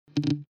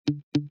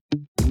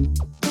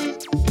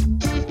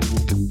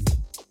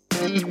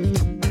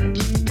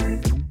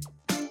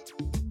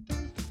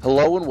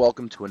Hello and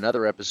welcome to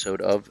another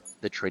episode of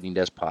the Trading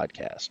Desk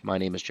Podcast. My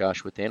name is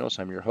Joshua Thanos.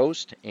 I'm your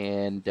host,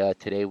 and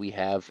today we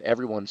have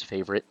everyone's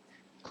favorite,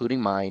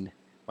 including mine,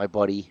 my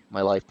buddy,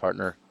 my life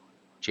partner,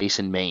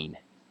 Jason Main.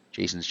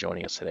 Jason's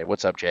joining us today.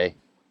 What's up, Jay?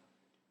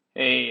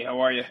 Hey,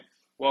 how are you?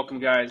 Welcome,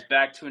 guys,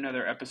 back to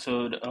another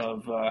episode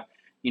of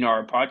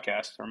our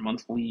podcast, our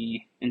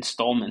monthly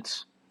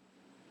installments.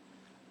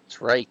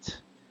 That's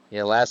right.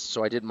 Yeah,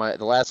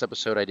 the last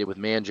episode I did with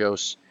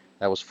Manjos.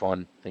 That was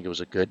fun. I think it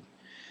was a good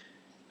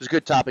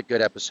topic,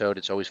 good episode.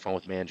 It's always fun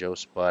with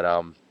Manjos, but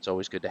it's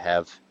always good to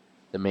have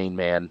the main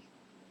man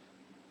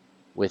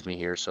with me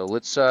here. So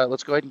let's go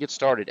ahead and get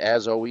started.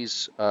 As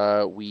always,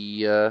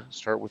 we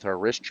start with our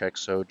wrist check.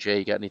 So Jay,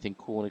 you got anything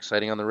cool and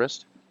exciting on the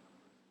wrist?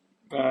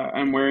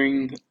 I'm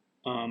wearing,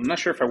 I'm not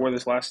sure if I wore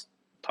this last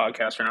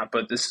podcast or not,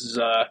 but this is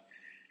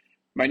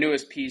my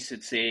newest piece.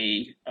 It's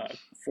a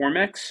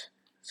Formex.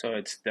 So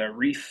it's the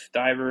Reef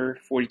Diver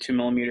 42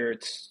 millimeter.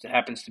 It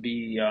happens to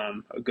be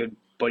a good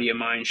buddy of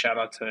mine. Shout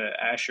out to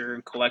Asher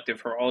and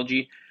Collective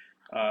Horology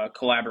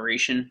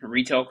collaboration,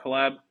 retail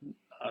collab.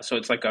 So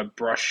it's like a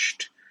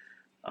brushed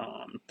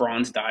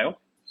bronze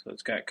dial. So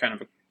it's got kind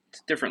of a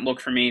different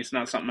look for me. It's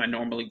not something I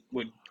normally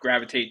would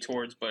gravitate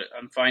towards, but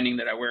I'm finding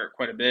that I wear it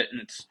quite a bit,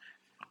 and it's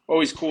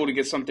always cool to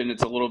get something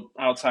that's a little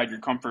outside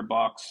your comfort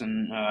box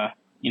and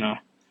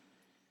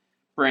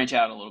branch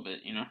out a little bit,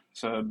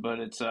 So, but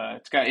it's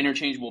got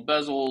interchangeable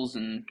bezels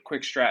and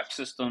quick strap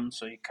system,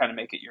 so you kind of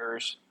make it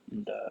yours.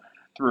 And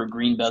threw a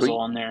green bezel Sweet.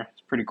 on there.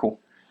 It's pretty cool.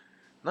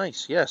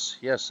 Nice. Yes.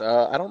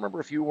 I don't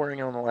remember if you were wearing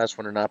it on the last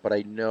one or not, but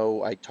I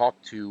know I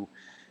talked to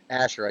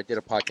Asher. I did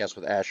a podcast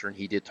with Asher, and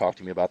he did talk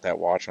to me about that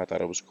watch, and I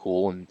thought it was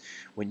cool. And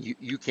when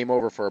you came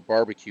over for a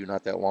barbecue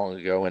not that long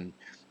ago, and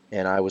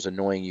I was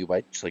annoying you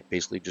by just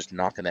basically just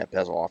knocking that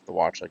bezel off the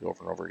watch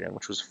over and over again,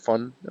 which was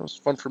fun. It was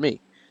fun for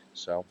me.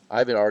 So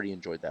I've already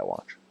enjoyed that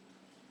watch.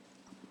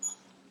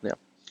 Yeah.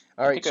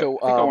 All right. I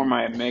think I wore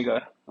my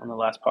Omega on the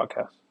last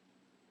podcast.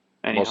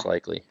 Anyhow. Most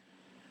likely.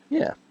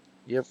 Yeah.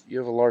 You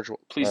have a large.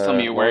 Please tell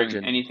me you're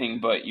wearing anything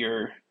but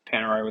your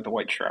Panerai with the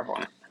white strap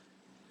on it.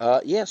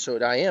 Yeah, so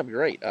I am. You're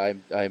right.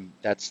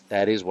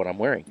 That is what I'm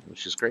wearing,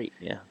 which is great.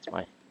 Yeah, it's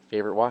my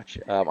favorite watch.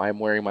 I'm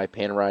wearing my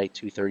Panerai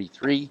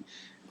 233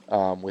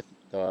 with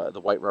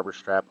the white rubber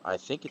strap. I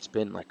think it's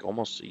been like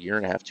almost a year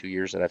and a half, 2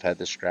 years that I've had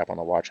this strap on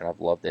the watch, and I've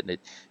loved it, and it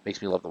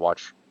makes me love the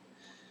watch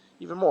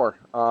even more.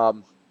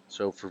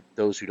 So for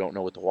those who don't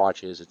know what the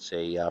watch is, it's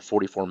a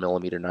 44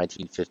 millimeter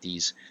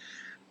 1950s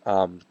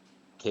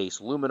case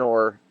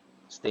Luminor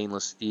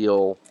stainless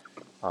steel.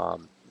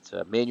 It's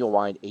a manual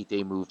wind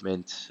 8-day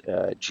movement,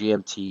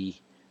 GMT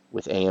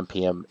with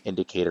AM/PM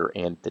indicator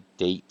and the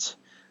date.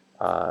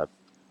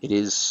 It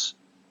is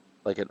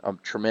like a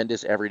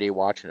tremendous everyday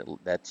watch, and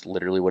that's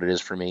literally what it is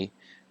for me.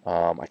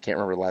 I can't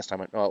remember the last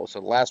time. So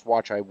the last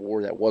watch I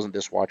wore that wasn't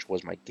this watch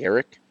was my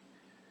Garrick,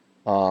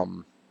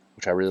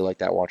 which I really like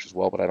that watch as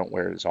well, but I don't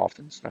wear it as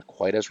often. It's not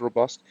quite as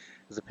robust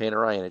as the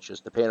Panerai, and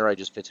the Panerai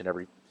just fits in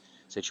every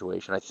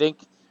situation. I think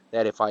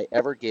that if I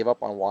ever gave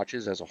up on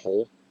watches as a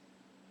whole,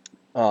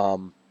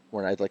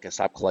 when I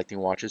stop collecting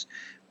watches,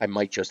 I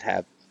might just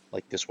have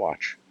like this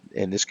watch,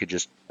 and I could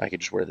just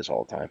wear this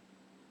all the time.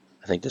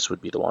 I think this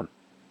would be the one,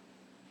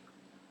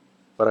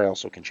 but I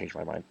also can change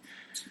my mind.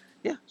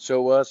 Yeah,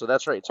 so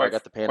that's right. So I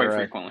got the Panerai quite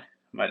frequently.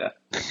 My dad.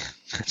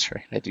 That's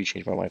right. I do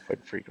change my mind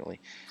quite frequently.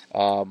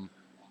 So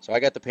I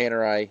got the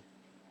Panerai.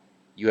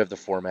 You have the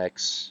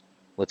Formex.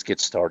 Let's get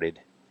started.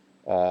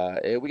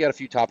 We got a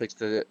few topics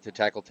to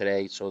tackle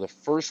today. So the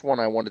first one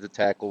I wanted to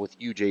tackle with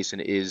you, Jason,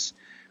 is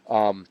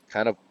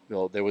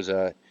there was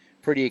a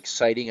pretty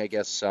exciting, I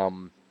guess,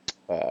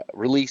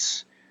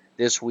 release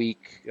this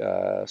week.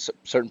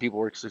 Certain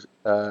people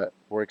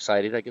were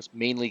excited, I guess,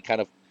 mainly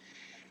kind of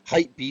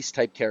hype beast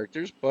type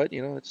characters, but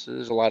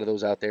there's a lot of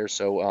those out there.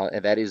 So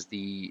and that is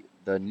the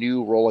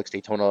new Rolex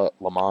Daytona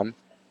Le Mans,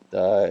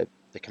 the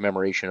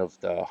commemoration of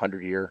the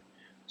 100 years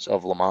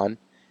of Le Mans.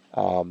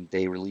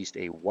 They released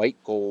a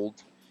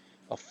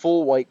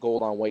full white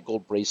gold on white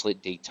gold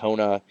bracelet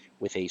Daytona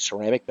with a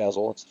ceramic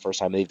bezel. It's the first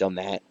time they've done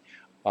that.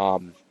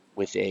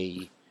 With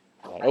an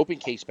open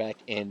case back,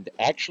 and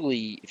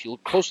actually, if you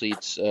look closely,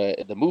 it's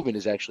the movement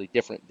is actually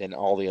different than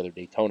all the other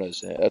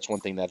Daytonas. That's one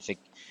thing that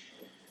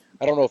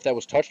I don't know if that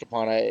was touched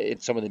upon in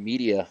some of the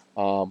media,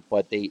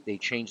 but they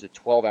changed the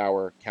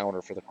 12-hour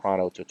counter for the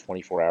chrono to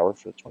 24-hour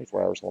for the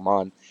 24 hours Le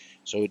Mans.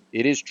 So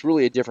it is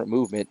truly a different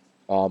movement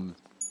from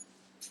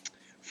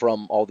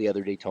all the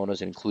other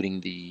Daytonas,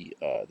 including the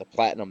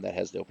Platinum that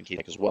has the open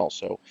case as well.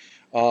 So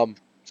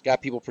it's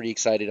got people pretty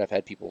excited. I've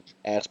had people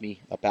ask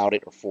me about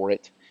it or for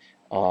it.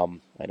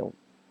 I don't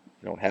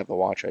have the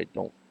watch. I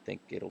don't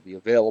think it'll be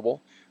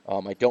available.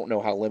 I don't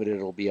know how limited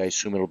it'll be. I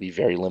assume it'll be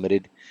very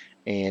limited.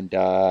 And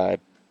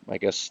I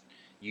guess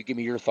you give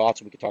me your thoughts,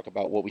 and we can talk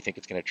about what we think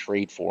it's going to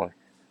trade for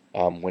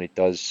when it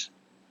does,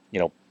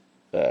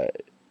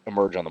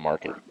 emerge on the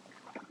market.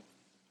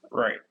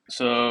 Right.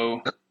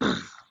 So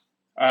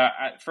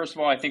First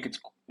of all, I think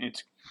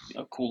it's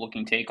a cool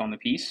looking take on the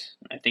piece.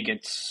 I think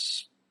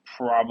it's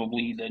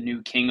probably the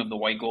new king of the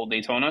white gold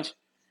Daytonas,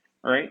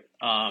 right?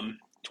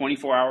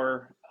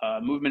 24-hour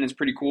movement is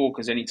pretty cool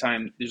because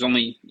anytime there's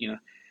only, in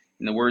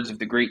the words of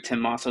the great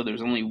Tim Massa,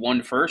 there's only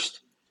one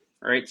first,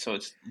 right? So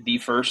it's the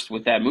first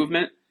with that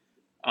movement.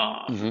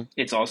 Hmm.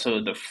 It's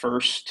also the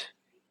first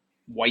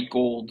white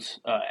gold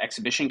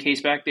exhibition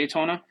case back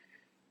Daytona,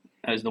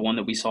 as the one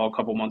that we saw a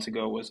couple months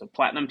ago was a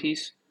platinum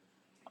piece.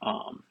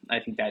 I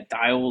think that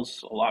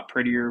dial's a lot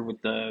prettier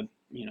with the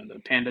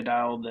Panda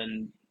dial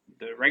than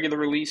the regular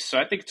release. So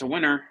I think it's a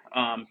winner.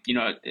 I've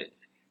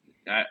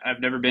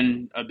never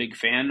been a big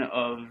fan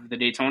of the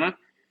Daytona,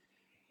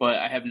 but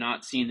I have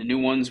not seen the new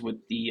ones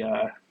with the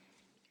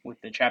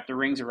chapter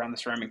rings around the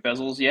ceramic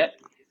bezels yet.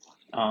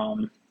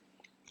 Um,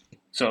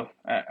 so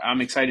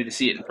I'm excited to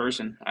see it in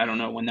person. I don't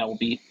know when that will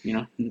be.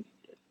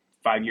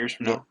 5 years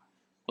from Yeah, now,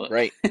 but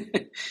right.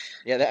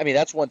 Yeah, I mean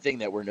that's one thing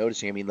that we're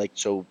noticing. I mean, like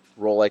so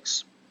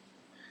Rolex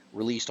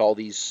released all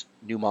these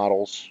new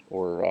models,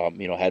 or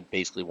had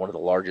basically one of the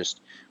largest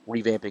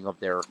revamping of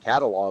their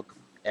catalog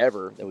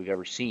ever that we've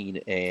ever seen,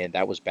 and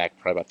that was back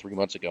probably about 3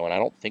 months ago. And I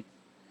don't think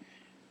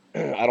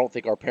I don't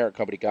think our parent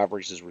company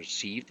Godbridge has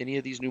received any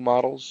of these new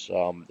models.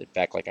 In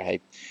fact, like I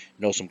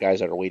know some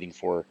guys that are waiting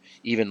for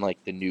even like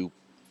the new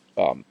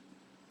um,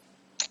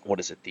 what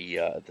is it, the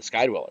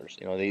Skydwellers.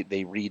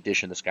 They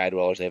re-edition the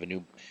Skydwellers. They have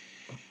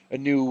a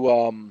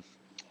new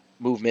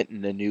movement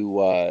and a new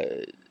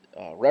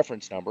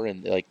reference number,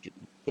 and like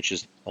which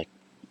is like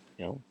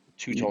new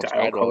two-tone dial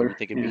Skydweller. color. You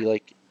think it'd Yeah, be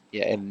like,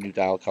 yeah, and a new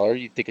dial color.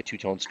 You'd think a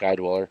two-tone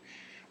Skydweller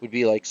would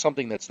be like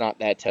something that's not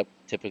that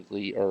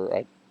typically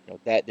or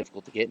that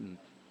difficult to get, and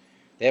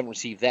they haven't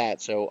received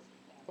that. So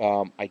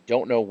I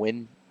don't know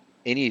when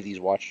any of these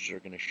watches are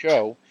going to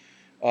show.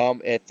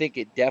 I think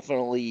it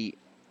definitely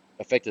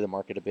affected the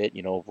market a bit.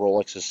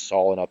 Rolex has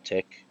saw an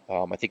uptick.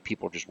 I think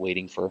people are just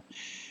waiting for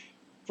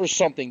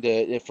something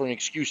for an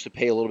excuse to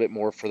pay a little bit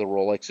more for the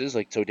Rolexes.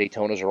 Like so,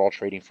 Daytonas are all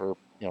trading for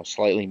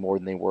slightly more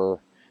than they were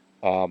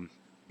um,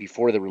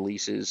 before the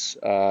releases.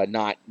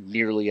 Not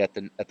nearly at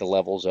the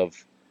levels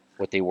of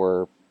what they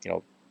were.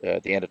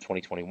 At the end of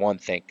 2021.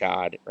 Thank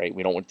God, right?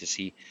 We don't want to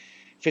see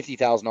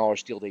 $50,000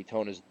 steel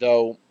Daytonas,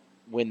 though.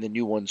 When the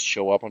new ones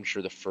show up, I'm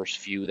sure the first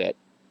few that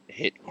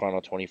hit Chrono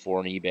 24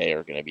 on eBay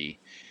are going to be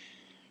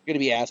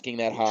asking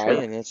that high,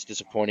 sure. and that's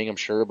disappointing, I'm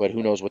sure. But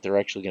who knows what they're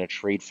actually going to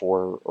trade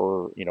for,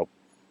 or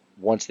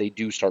once they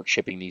do start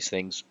shipping these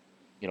things,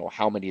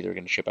 how many they're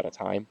going to ship at a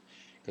time,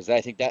 because I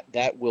think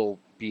that will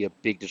be a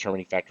big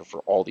determining factor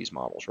for all these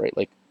models, right?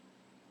 Like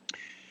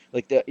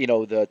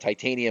the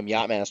titanium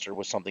Yachtmaster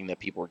was something that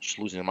people were just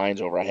losing their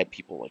minds over. I had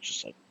people like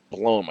just like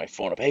blowing my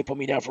phone up. Hey, put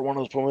me down for one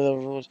of those. Put me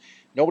down for those.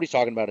 Nobody's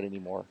talking about it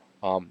anymore.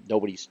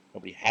 Nobody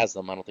has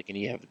them. I don't think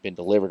any have been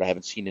delivered. I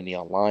haven't seen any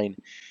online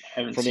I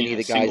haven't from seen any of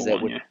a the guys single that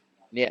one would. yet.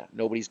 Yeah,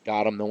 nobody's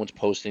got them. No one's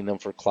posting them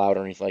for cloud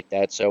or anything like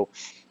that. So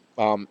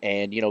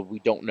and we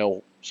don't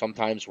know.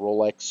 Sometimes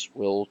Rolex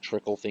will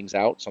trickle things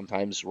out.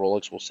 Sometimes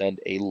Rolex will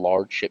send a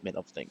large shipment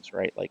of things,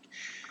 right? Like,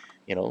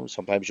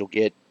 sometimes you'll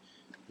get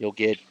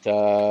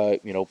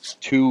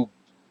two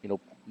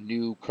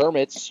new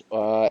Kermits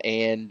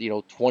and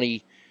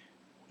 20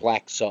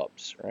 black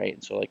subs, right?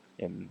 And so like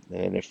and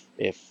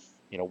if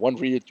one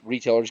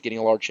retailer is getting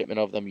a large shipment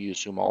of them, you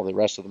assume all the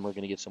rest of them are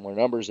going to get similar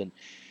numbers, and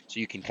so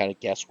you can kind of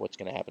guess what's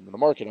going to happen to the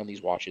market on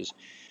these watches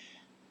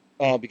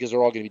because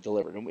they're all going to be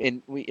delivered.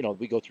 And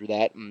we go through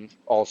that, and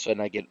all of a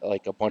sudden I get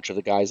like a bunch of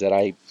the guys that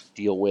I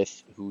deal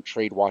with who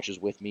trade watches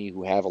with me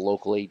who have a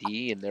local AD,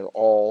 and they're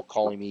all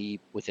calling me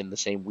within the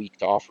same week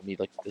to offer me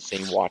like the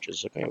same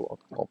watches. Okay,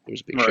 well,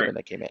 there's a big Right. shipment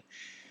that came in.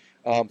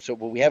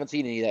 But we haven't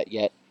seen any of that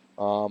yet.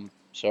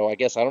 So I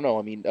guess I don't know.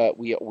 I mean,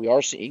 we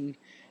are seeing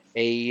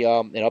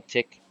an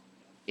uptick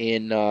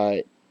in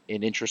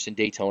interest in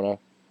Daytona,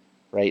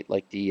 right?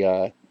 Like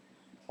the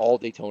all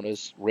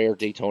Daytonas, rare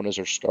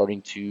Daytonas are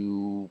starting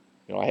to,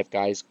 I have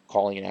guys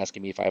calling and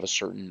asking me if I have a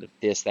certain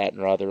this, that,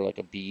 and other, like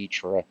a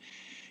beach or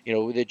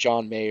the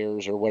John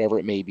Mayers or whatever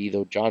it may be.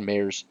 Though John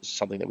Mayers is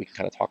something that we can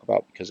kind of talk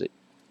about because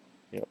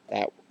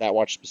that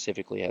watch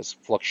specifically has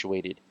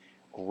fluctuated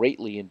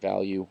greatly in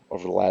value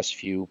over the last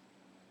few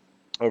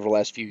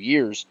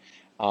years.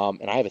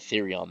 And I have a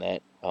theory on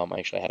that. I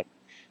actually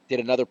did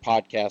another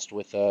podcast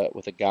with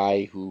a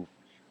guy who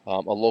a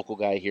local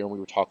guy here, and we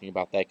were talking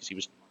about that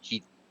because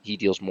he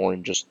deals more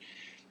in just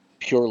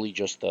purely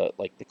just the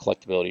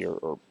collectability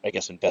or I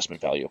guess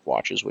investment value of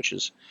watches, which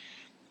is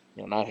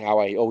not how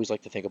I always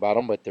like to think about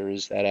them, but there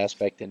is that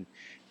aspect. And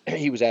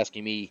he was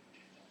asking me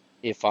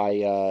if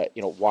I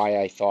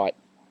why I thought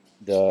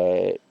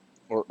the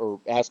or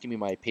asking me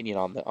my opinion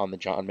on the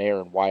John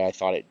Mayer and why I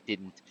thought it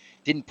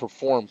didn't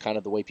perform kind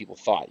of the way people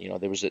thought.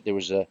 There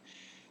was a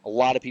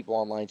lot of people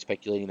online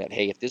speculating that,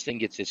 hey, if this thing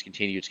gets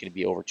discontinued, it's going to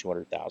be over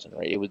 200,000,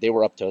 right? They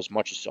were up to as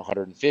much as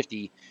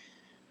 150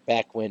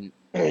 back when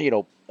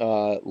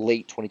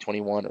late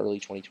 2021, early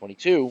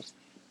 2022,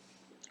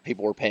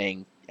 people were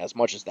paying as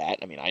much as that.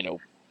 I mean, I know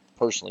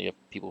personally if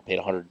people paid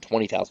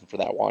 120,000 for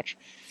that watch.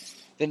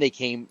 Then they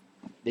came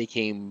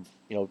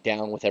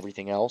down with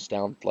everything else,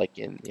 down like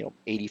in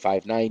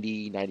 85,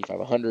 90, 95,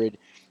 100.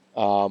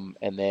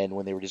 And then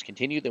when they were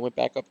discontinued, they went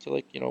back up to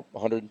like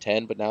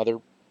 110, but now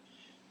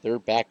they're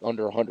back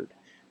under 100.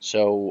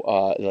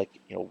 So like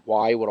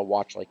why would a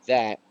watch like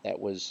that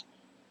was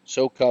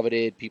so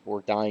coveted, people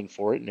were dying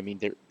for it, and I mean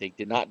they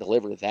did not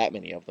deliver that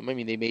many of them. I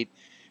mean the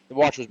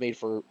watch was made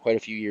for quite a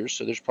few years,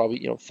 so there's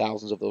probably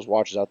thousands of those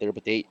watches out there,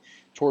 but they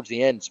towards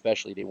the end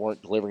especially they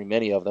weren't delivering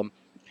many of them.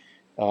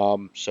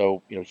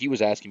 So he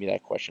was asking me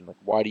that question, like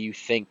why do you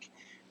think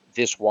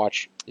this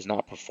watch is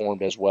not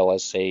performed as well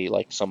as say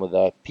like some of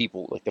the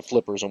people like the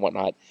flippers and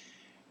whatnot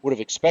would have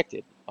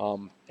expected.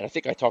 And I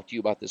think I talked to you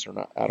about this or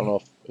not. I don't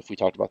know if we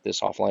talked about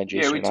this offline,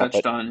 Yeah, Jason, we or not,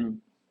 touched but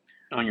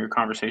on your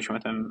conversation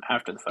with him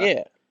after the fact.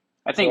 yeah.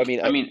 I So I think,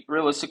 mean, I mean,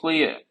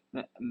 realistically,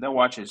 that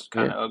watch is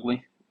kind yeah, of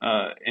ugly,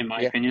 in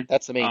my yeah, opinion.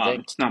 that's the main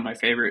thing. It's not my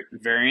favorite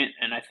variant,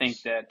 and I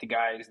think that the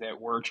guys that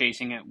were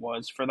chasing it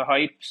was for the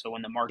hype. So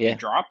when the market Yeah,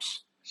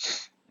 drops,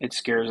 it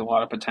scares a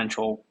lot of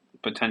potential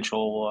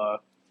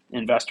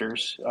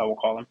investors, I will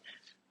call them,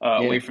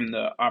 away yeah, from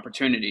the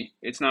opportunity.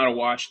 It's not a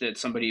watch that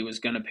somebody was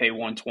going to pay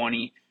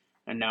 120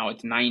 and now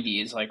it's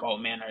 90. Is like, oh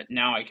man,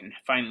 now I can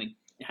finally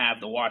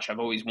have the watch I've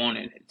always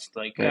wanted. It's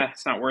like, right.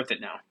 it's not worth it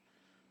now.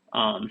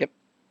 Um, Yep.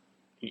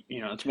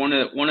 it's one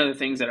of the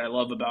things that I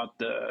love about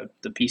the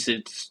piece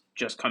that's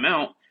just come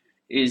out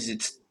is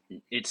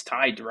it's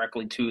tied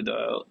directly to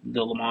the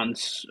Le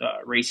Mans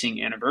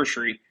racing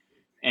anniversary,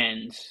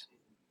 and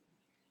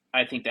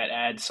I think that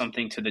adds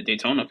something to the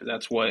Daytona because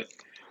that's what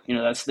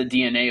that's the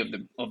DNA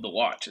of the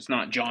watch. It's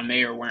not John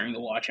Mayer wearing the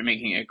watch and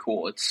making it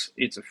cool. It's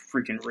a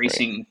freaking Right.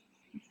 racing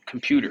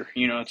computer.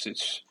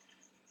 It's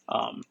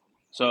um,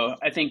 so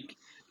I think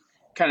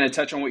kind of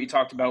touch on what you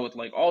talked about with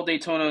like all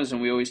Daytonas,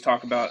 and we always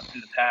talk about in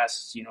the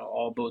past,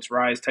 all boats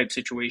rise type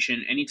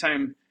situation.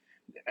 Anytime,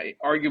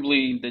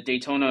 arguably, the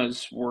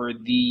Daytonas were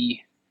the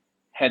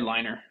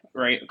headliner,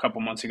 right? A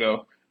couple months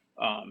ago,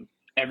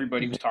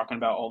 everybody was Mhm. talking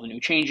about all the new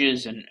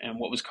changes and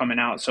what was coming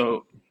out.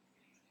 So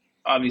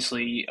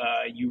obviously,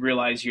 you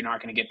realize you're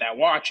not going to get that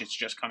watch. It's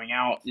just coming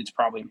out. It's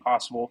probably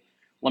impossible.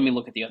 Let me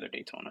look at the other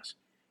Daytonas,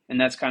 and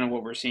that's kind of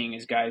what we're seeing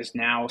is guys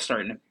now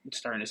starting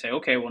to say,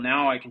 okay, well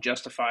now I can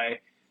justify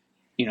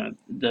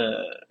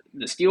the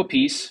steel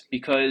piece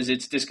because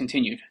it's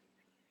discontinued.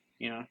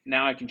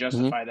 Now I can Mhm.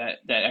 justify that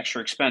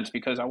extra expense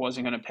because I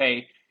wasn't going to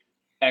pay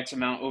X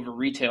amount over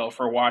retail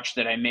for a watch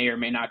that I may or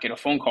may not get a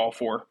phone call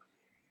for,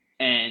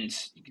 and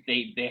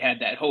they had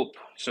that hope.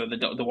 So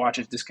the watch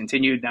is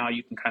discontinued. Now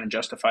you can kind of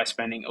justify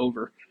spending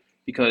over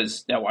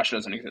because that watch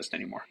doesn't exist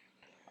anymore.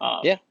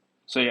 Um, Yeah.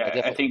 so That yeah, I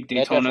definitely think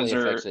that definitely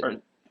Daytonas affects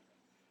it.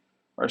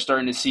 are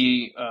starting to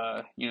see.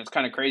 It's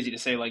kind of crazy to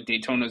say like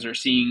Daytonas are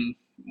seeing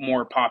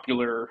more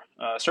popular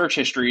search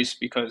histories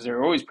because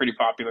they're always pretty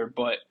popular,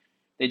 but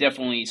they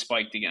definitely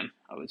spiked again.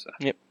 I would say.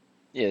 Yep.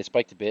 Yeah, it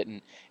spiked a bit,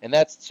 and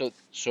that's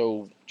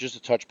so. Just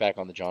to touch back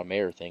on the John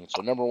Mayer thing.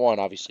 So number one,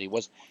 obviously,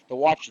 was the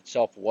watch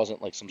itself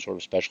wasn't like some sort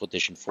of special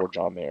edition for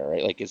John Mayer,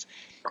 right? Like, is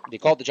they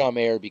called it the John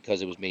Mayer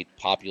because it was made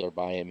popular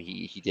by him.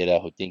 He did a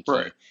Right.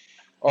 Hodinkee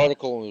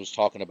article and was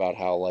talking about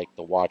how like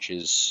the watch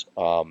is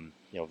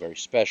very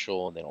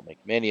special and they don't make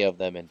many of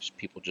them, and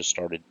people just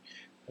started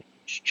like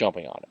just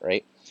jumping on it,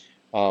 right?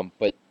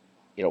 But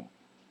you know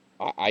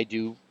I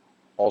do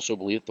also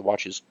believe that the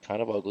watch is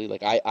kind of ugly.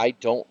 Like I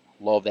don't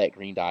love that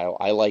green dial.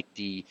 I like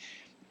the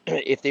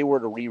if they were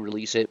to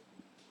re-release it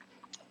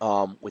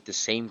with the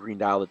same green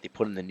dial that they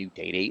put in the new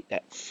Date 8,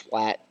 that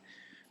flat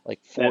like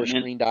That forest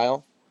mint. green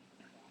dial.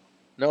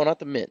 No, not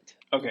the mint.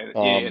 Okay.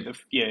 Yeah. Yeah. Um,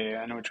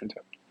 Yeah. I know what you're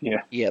talking. Yeah.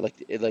 yeah,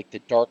 like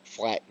the dark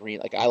flat green.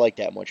 Like I like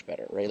that much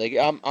better, right? Like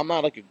I'm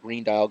not like a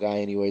green dial guy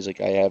anyways.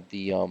 Like I have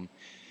the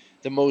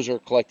Moser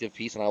collective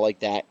piece and I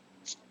like that.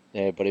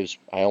 But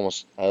I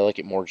like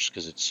it more just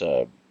because it's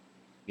Yeah.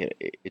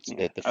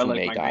 the I like Fume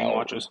my green dial.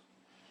 watches.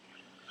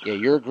 Yeah,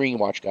 you're a green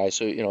watch guy,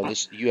 so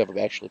this you have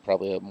actually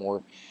probably a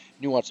more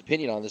nuanced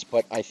opinion on this.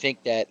 But I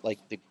think that like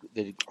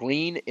the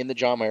green in the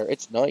John Mayer,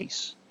 it's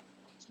nice,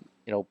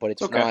 but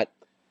It's okay.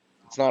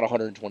 it's not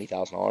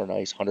 $120,000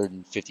 nice,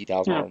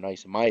 $150,000 Yeah.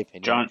 nice in my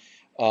opinion. John.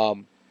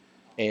 Um,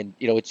 and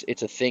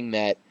it's a thing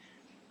that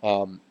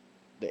um,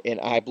 and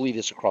I believe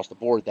this across the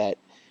board that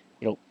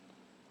you know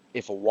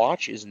if a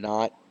watch is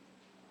not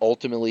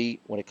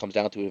ultimately when it comes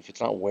down to it, if it's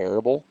not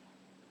wearable,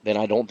 then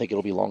I don't think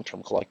it'll be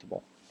long-term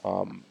collectible.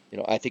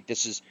 I think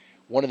this is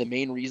one of the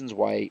main reasons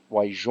why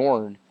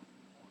Jorn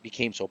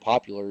became so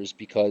popular is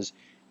because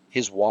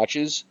his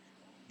watches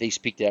they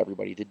speak to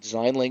everybody. The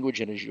design language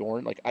in a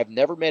Jorn, like I've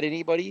never met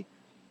anybody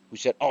who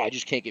said, "Oh, I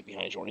just can't get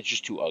behind a Jordan. It's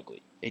just too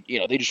ugly."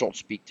 They just don't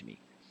speak to me.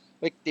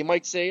 Like they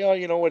might say, "Oh,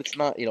 you know what? It's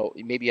not."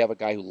 Maybe you have a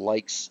guy who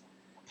likes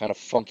kind of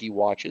funky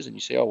watches, and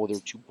you say, "Oh, well, they're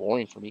too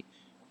boring for me."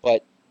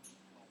 But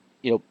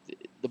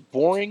the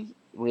boring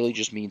really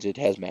just means it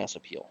has mass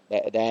appeal.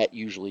 That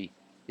usually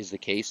is the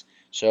case.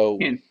 So,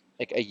 And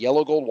like a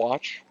yellow gold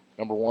watch,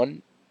 number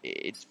one,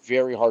 it's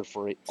very hard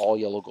for all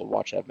yellow gold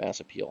watch to have mass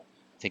appeal.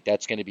 I think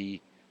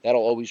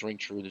that'll always ring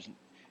true.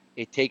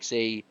 It takes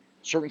a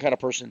certain kind of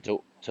person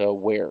to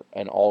wear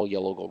an all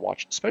yellow gold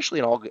watch, especially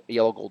an all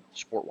yellow gold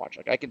sport watch.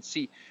 Like I can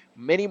see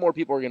many more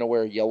people are going to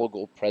wear a yellow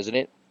gold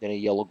President than a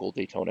yellow gold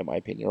Daytona, in my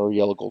opinion, or a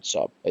yellow gold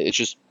sub. It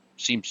just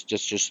seems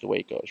just the way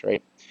it goes,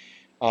 right?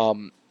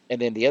 Um,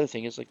 and then the other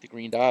thing is like the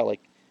green dial.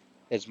 Like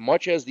as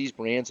much as these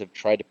brands have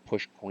tried to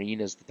push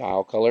green as the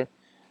dial color,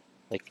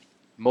 like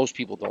most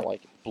people don't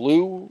like it.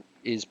 Blue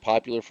is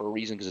popular for a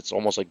reason because it's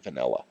almost like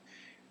vanilla.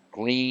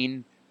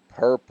 Green,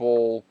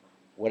 purple,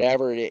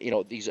 whatever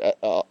these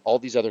all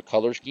these other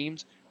color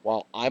schemes.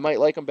 While I might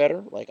like them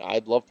better, like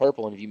I'd love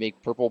purple, and if you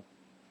make purple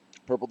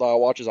dial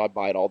watches, I'd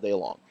buy it all day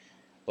long.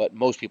 But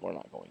most people are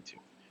not going to.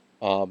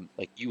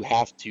 Like you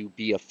have to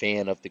be a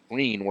fan of the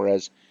green,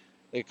 whereas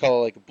a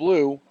color like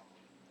blue,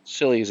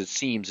 silly as it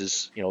seems,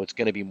 is it's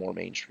going to be more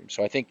mainstream.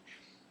 So I think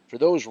for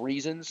those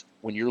reasons,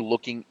 if you're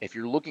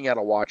looking at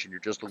a watch and you're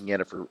just looking at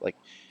it for like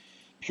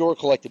pure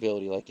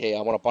collectability, like, hey,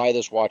 I want to buy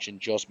this watch and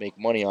just make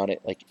money on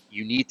it, like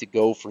you need to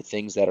go for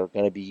things that are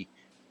going to be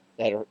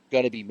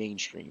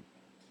mainstream.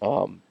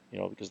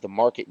 Because the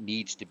market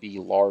needs to be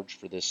large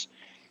for this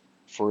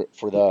for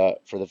the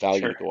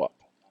value to Sure. go up.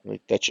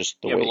 Like that's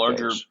just the You have way a it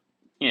larger, goes.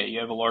 yeah, you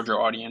have a larger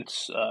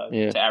audience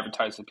Yeah, to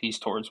advertise the piece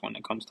towards when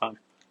it comes time.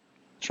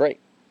 that's right.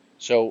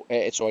 So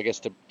I guess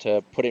to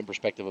put it in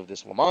perspective of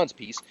this Le Mans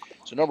piece,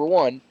 so number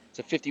one, it's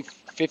a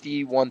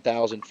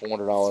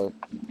 $51,400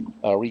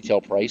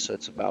 retail price. So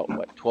it's about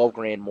what 12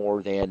 grand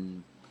more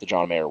than the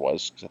John Mayer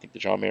was, because I think the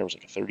John Mayer was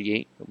like a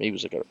 38, or maybe it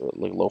was like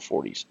low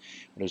 40s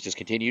when it was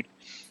discontinued.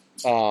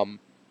 Um,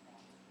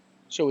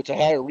 so it's a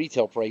higher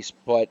retail price,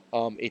 but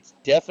it's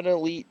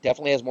definitely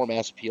has more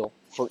mass appeal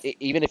for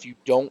even if you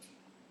don't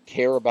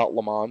care about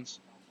Le Mans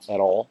at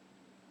all.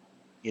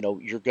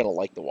 You're gonna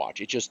like the watch.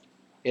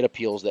 It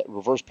appeals. That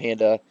reverse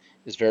panda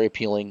is very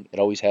appealing. It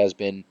always has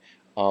been.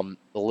 The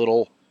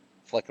little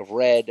fleck of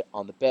red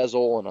on the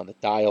bezel and on the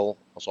dial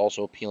is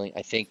also appealing.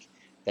 I think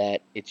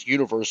that it's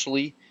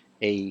universally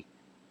a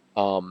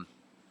um,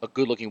 a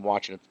good looking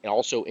watch, and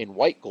also in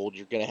white gold,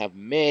 you're going to have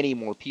many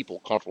more people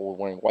comfortable with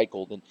wearing white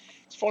gold. And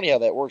it's funny how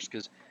that works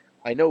because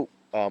I know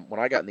when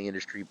I got in the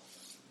industry,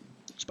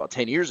 it's about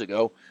 10 years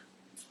ago,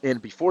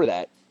 and before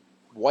that,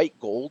 white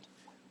gold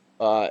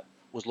uh,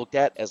 was looked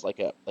at as like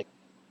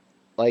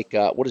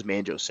what does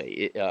Manjo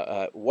say?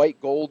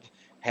 White gold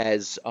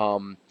has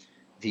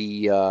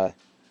the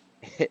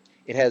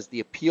it has the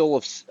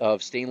appeal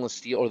of stainless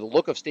steel, or the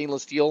look of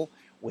stainless steel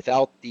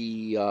without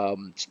the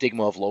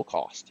stigma of low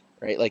cost,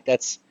 right? Like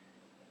that's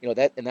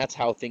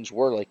how things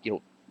were. Like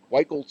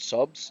white gold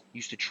subs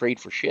used to trade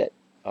for shit.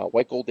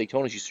 White gold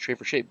Daytonas used to trade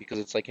for shit because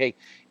it's like, hey,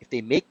 if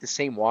they make the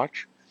same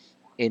watch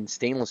in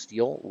stainless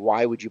steel,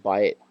 why would you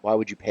buy it? Why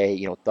would you pay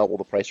double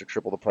the price or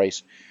triple the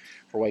price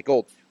for white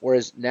gold?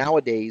 Whereas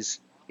nowadays,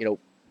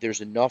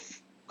 there's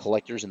enough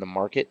collectors in the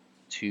market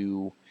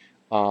to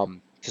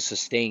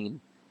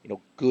sustain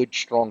good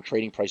strong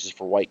trading prices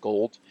for white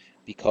gold,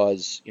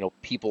 because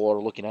people are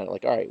looking at it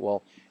like, all right,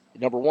 well,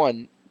 number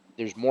one,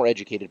 there's more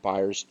educated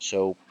buyers,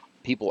 so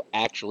people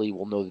actually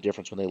will know the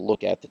difference when they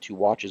look at the two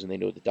watches, and they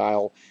know the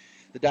dial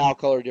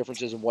color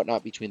differences and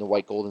whatnot between the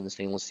white gold and the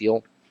stainless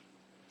steel.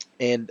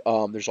 And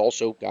there's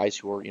also guys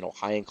who are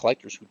high-end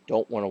collectors who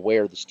don't want to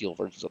wear the steel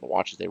versions of the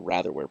watches. They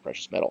rather wear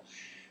precious metal.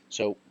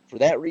 So for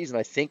that reason,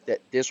 I think that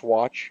this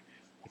watch,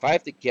 if I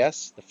have to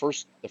guess, the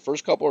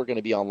first couple are going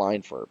to be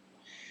online for.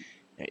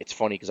 It's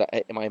funny because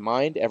in my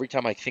mind, every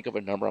time I think of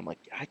a number, I'm like,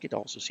 I could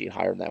also see it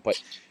higher than that.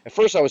 But at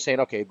first, I was saying,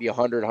 okay, it'd be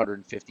 100,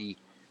 150.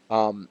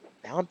 Now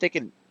I'm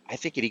thinking, I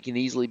think it can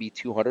easily be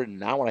 200. And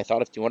now when I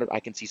thought of 200, I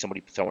can see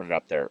somebody throwing it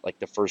up there, like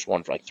the first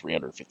one for like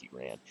 350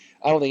 grand.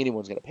 I don't think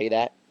anyone's going to pay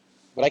that,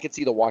 but I could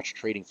see the watch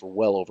trading for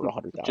well over a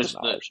hundred thousand Just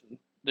dollars.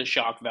 the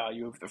shock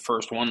value of the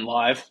first one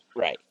live,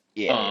 Right?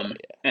 Yeah, yeah, um,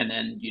 and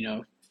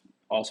then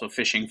also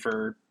fishing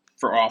for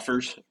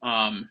offers.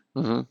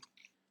 yeah.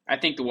 I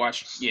think the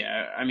watch,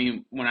 yeah. I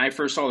mean, when I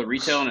first saw the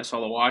retail and I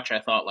saw the watch, I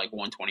thought like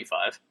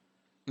 125.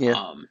 Yeah,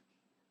 Um,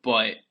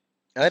 but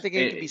and I think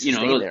it can be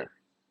sustained there.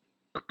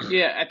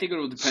 yeah, I think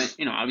it'll depend.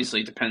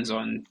 Obviously, it depends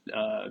on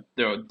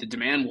the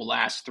demand will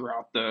last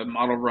throughout the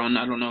model run.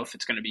 I don't know if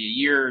it's going to be a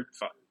year,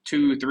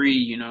 two,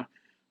 three.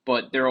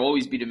 But there will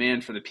always be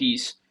demand for the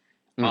piece.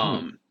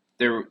 Hmm.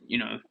 There,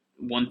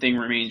 one thing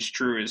remains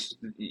true is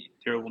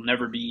there will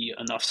never be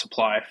enough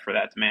supply for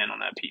that demand on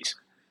that piece.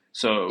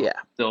 So Yeah,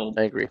 they'll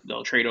I agree.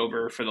 they'll trade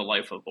over for the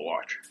life of the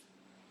watch.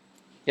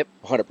 Yep,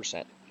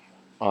 100%.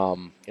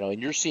 And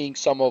you're seeing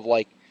some of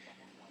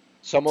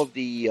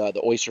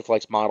the Oyster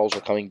Flex models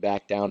are coming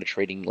back down to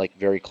trading like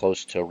very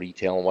close to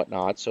retail and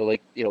whatnot. So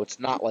like, it's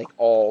not like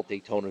all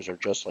Daytonas are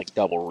just like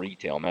double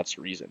retail, and that's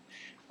the reason.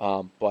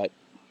 But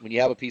when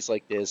you have a piece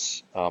like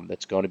this,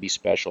 that's going to be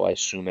special, I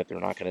assume that they're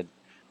not going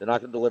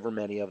to deliver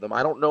many of them.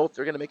 I don't know if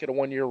they're going to make it a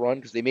 1 year run,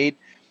 because they made,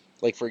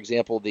 like, for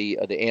example, the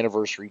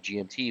anniversary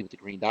GMT with the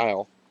green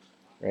dial,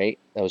 right?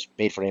 That was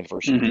made for an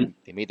anniversary. Mm-hmm.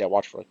 They made that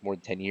watch for like more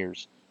than 10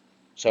 years.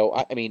 So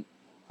I mean,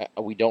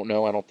 we don't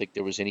know. I don't think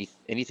there was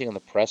anything on the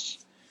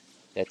press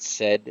that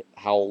said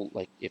how,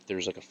 like, if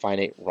there's like a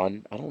finite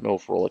run. I don't know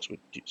if Rolex would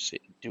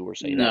do or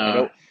say that. I No,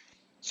 know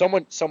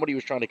somebody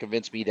was trying to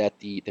convince me that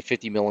the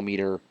 50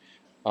 millimeter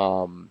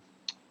um,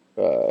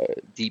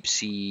 deep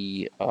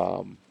sea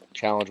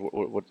challenge.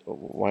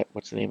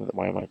 What's the name of it?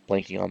 Why am I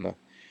blanking on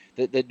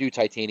the new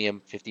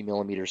titanium 50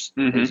 millimeters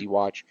crazy Mm-hmm.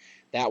 watch?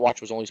 That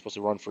watch was only supposed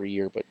to run for a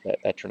year, but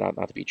that turned out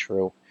not to be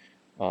true.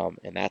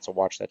 And that's a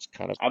watch that's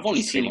kind of I've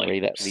only just seen trading like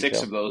right at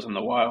 6 retail. of those in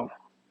the wild.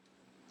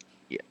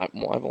 Yeah,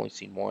 well, I've only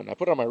seen one. I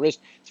put it on my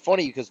wrist. It's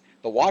funny because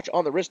the watch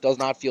on the wrist does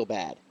not feel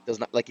bad. Does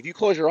not like if you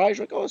close your eyes,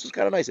 you're like, oh, this is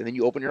kind of nice, and then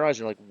you open your eyes,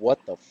 and you're like,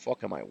 what the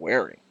fuck am I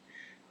wearing?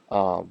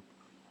 Um,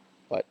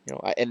 but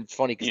and it's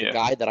funny because the Yeah,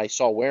 guy that I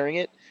saw wearing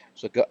it,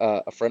 so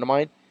a friend of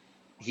mine,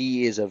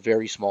 he is a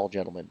very small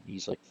gentleman.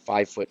 He's like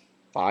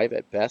 5'5"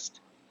 at best,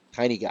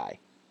 tiny guy,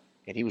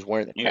 and he was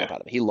wearing the yeah, crap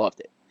out of it. He loved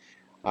it.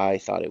 I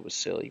thought it was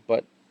silly,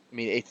 but I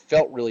mean, it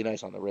felt really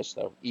nice on the wrist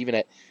though. Even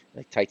at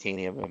like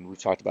titanium, and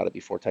we've talked about it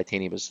before.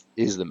 Titanium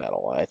is the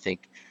metal. I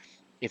think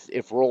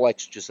if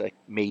Rolex just like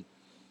made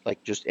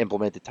like just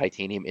implemented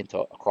titanium into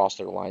across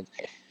their lines,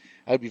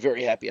 I'd be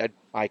very happy.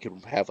 I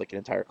could have like an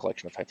entire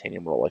collection of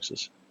titanium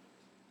Rolexes.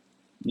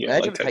 yeah. I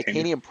like Imagine a titanium.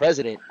 titanium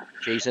president,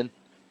 Jason.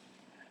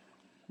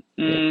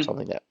 Mm,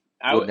 Something that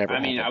would never I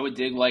mean, I happen. would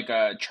dig like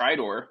a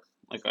Tridor,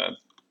 like a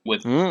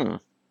with Hmm.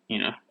 you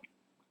know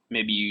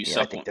maybe you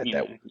Yeah, I think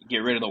that get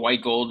rid of the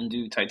white gold and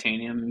do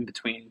titanium in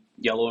between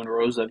yellow and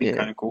rose. That'd be yeah.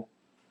 kind of cool.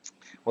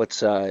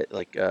 What's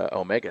like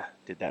Omega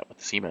did that with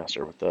the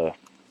Seamaster with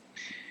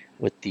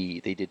they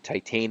did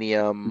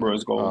titanium,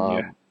 Rose gold,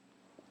 yeah.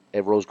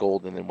 and rose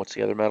gold, and then what's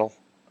the other metal?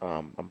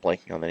 I'm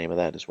blanking on the name of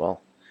that as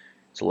well.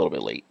 It's a little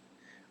bit late.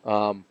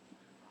 Um,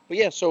 but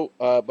yeah, so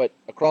but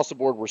across the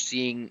board, we're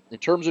seeing in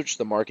terms of just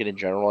the market in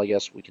general. I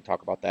guess we can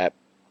talk about that.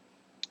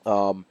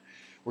 Um,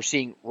 we're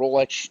seeing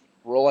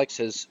Rolex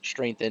has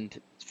strengthened,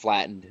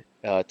 flattened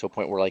to a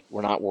point where like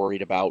we're not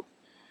worried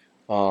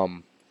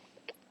um,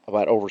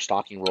 about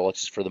overstocking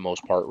Rolexes for the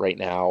most part right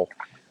now.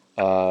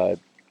 Uh,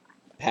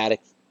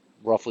 Paddock,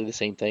 roughly the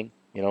same thing.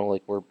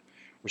 Like we're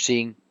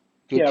seeing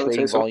good Yeah, I would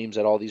say trading so. volumes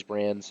at all these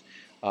brands.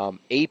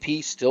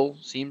 AP still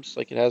seems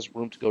like it has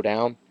room to go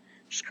down,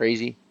 which is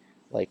crazy.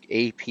 Like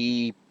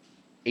AP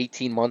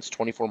 18 months,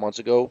 24 months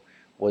ago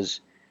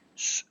was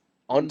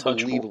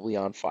Untouchable. unbelievably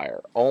on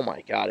fire. Oh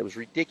my God, it was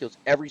ridiculous.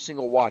 Every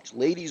single watch,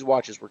 ladies'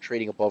 watches were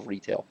trading above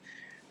retail,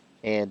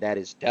 and that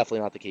is definitely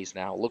not the case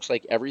now. It looks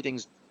like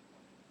everything's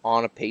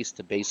on a pace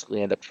to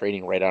basically end up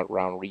trading right out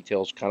around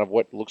retail. Is kind of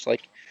what it looks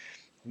like.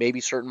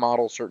 Maybe certain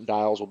models, certain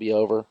dials will be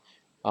over,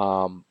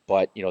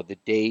 but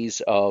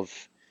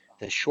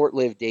the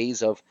short-lived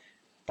days of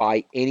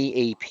buy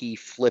any AP,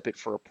 flip it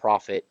for a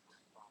profit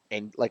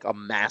and like a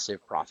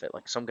massive profit.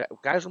 Like some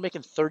guys were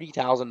making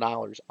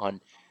 $30,000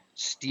 on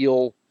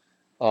steel.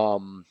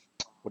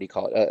 What do you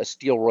call it? A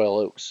steel Royal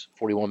Oaks,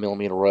 41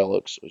 millimeter Royal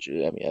Oaks, which I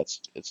mean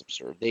it's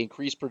absurd. They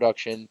increased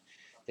production.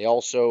 They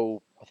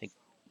also, I think,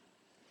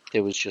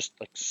 there was just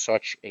like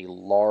such a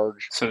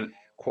large So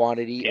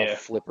quantity of yeah,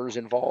 flippers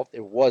involved.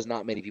 There was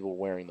not many people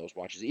wearing those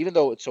watches, even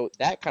though so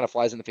that kind of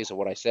flies in the face of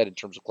what I said in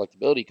terms of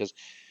collectability. Because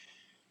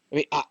I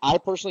mean, I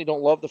personally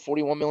don't love the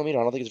 41 millimeter.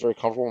 I don't think it's very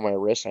comfortable on my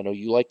wrist. I know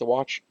you like the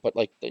watch, but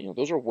like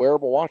those are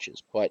wearable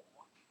watches, but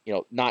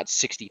not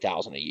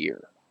 60,000 a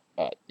year.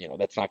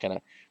 That's not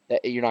gonna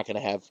that you're not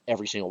gonna have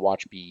every single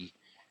watch be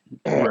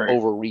right.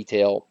 over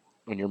retail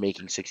when you're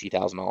making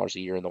 $60,000 a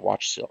year and the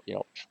watch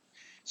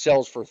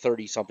sells for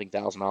 30 something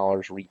thousand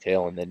dollars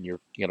retail, and then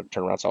you're gonna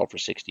turn around and sell it for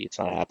 60. It's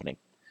not happening.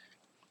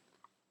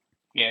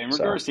 Yeah, in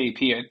So. regards to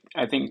AP,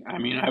 I think I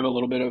mean I have a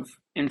little bit of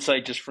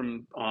insight just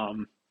from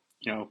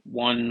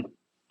one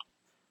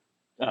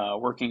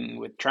working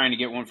with trying to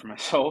get one for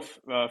myself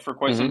for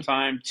quite some Hmm.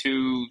 time.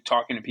 Two,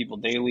 talking to people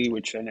daily,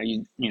 which I know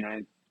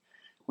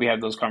we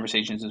have those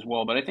conversations as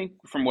well. But I think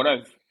from what I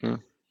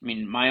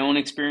mean, my own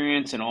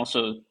experience and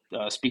also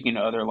speaking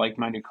to other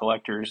like-minded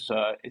collectors,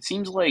 it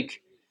seems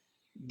like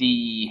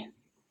the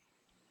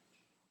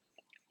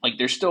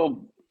they're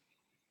still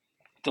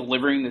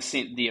delivering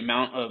the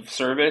amount of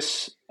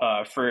service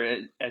for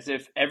as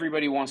if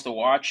everybody wants to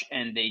watch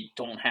and they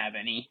don't have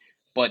any,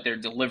 but they're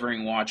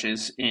delivering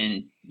watches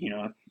in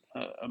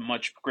a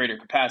much greater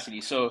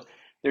capacity. So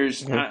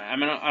there's Hmm. I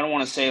mean I don't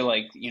want to say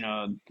like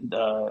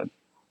the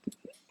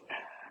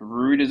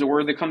rude is a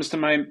word that comes to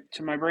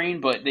my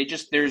brain, but they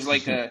just there's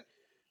like a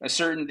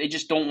certain they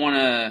just don't want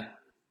to.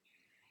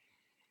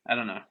 I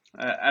don't know.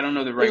 I don't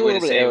know the There's right a way to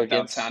little bit of say it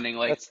without arrogance. sounding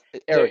like That's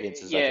there.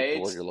 arrogance is, I Yeah, think, the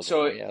word it's you're looking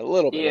so. for. Yeah, a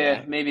little bit of Yeah,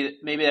 that.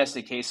 maybe that's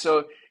the case.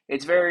 So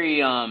it's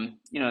very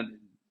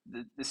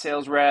the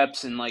sales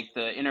reps and like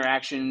the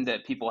interaction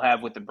that people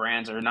have with the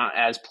brands are not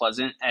as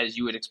pleasant as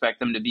you would expect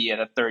them to be at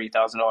a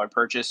 $30,000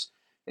 purchase.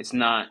 It's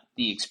not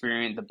the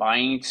experience, the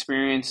buying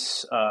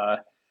experience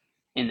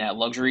in that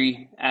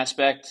luxury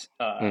aspect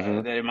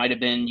Hmm. that it might have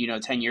been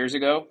 10 years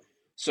ago.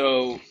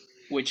 So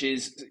which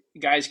is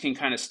guys can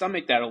kind of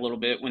stomach that a little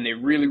bit when they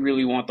really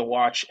really want the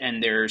watch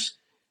and there's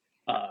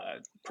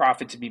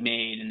profit to be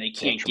made and they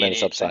Yeah, can't get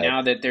tremendous it. But upside.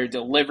 now that they're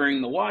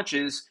delivering the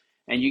watches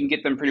and you can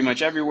get them pretty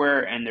much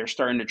everywhere and they're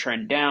starting to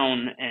trend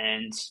down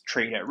and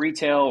trade at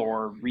retail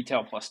or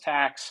retail plus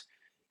tax,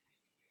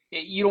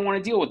 you don't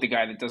want to deal with the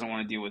guy that doesn't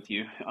want to deal with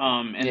you.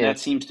 And Yeah. that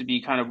seems to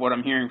be kind of what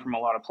I'm hearing from a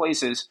lot of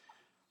places.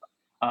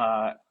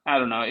 I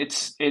don't know.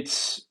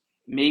 It's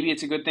maybe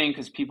it's a good thing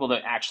because people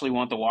that actually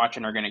want the watch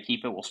and are going to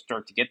keep it will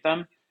start to get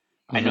them.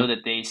 I Mm-hmm. know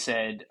that they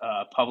said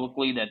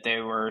publicly that they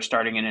were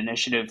starting an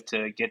initiative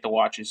to get the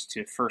watches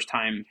to first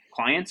time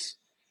clients.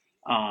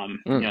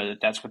 Mm.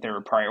 That's what they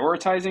were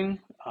prioritizing.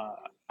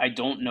 I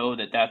don't know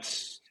that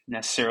that's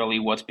necessarily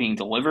what's being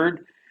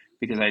delivered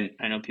because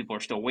I know people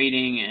are still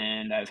waiting,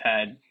 and I've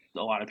had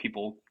a lot of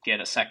people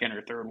get a second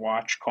or third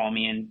watch, call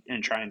me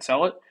and try and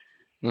sell it.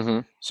 Mm-hmm.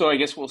 So I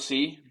guess we'll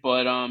see.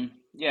 But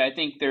yeah, I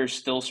think there's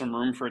still some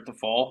room for it to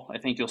fall. I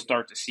think you'll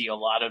start to see a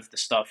lot of the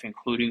stuff,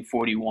 including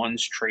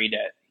 41s, trade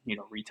at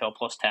retail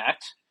plus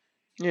tax.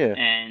 Yeah.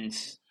 And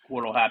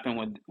what'll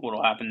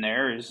happen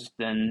there is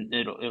then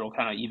it'll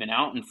kind of even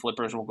out, and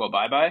flippers will go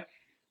bye bye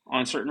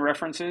on certain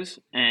references,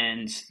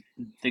 and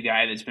the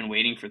guy that's been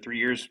waiting for 3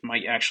 years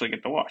might actually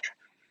get the watch.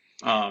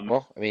 Um,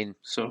 Well, I mean,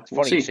 so it's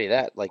we'll funny you see. say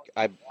that. Like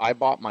I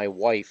bought my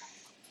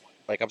wife,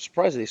 like I'm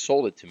surprised they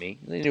sold it to me.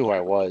 They knew who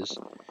I was,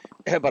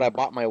 but I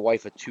bought my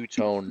wife a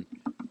two-tone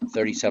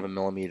 37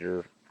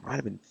 millimeter. Might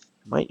have been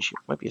might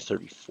be a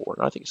 34.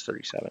 No, I think it's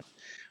 37.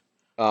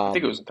 I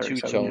think it was a 37.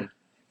 Yeah, Two-tone.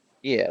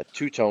 Yeah,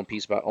 two-tone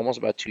piece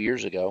about 2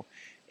 years ago.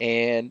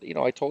 And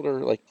I told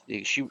her like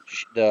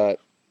the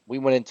we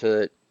went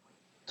into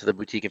the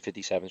boutique in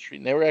 57th Street,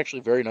 and they were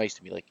actually very nice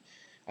to me. Like,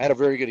 I had a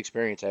very good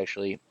experience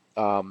actually.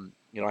 I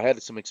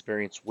had some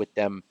experience with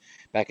them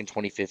back in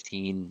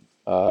 2015.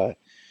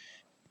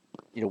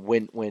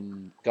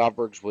 When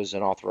Godberg's was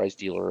an authorized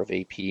dealer of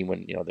AP,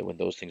 when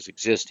those things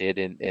existed,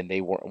 and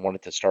they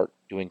wanted to start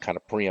doing kind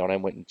of pre-owned, I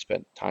went and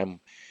spent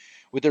time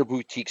with their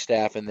boutique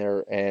staff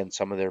and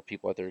some of their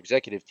people at their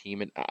executive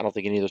team, and I don't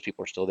think any of those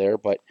people are still there,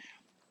 but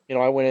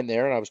I went in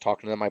there and I was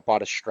talking to them. I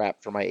bought a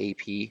strap for my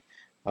AP,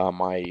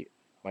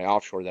 my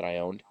offshore that I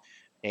owned,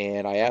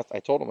 and I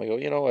told them, I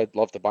go, I'd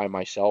love to buy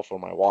myself or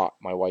my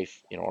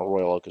wife, a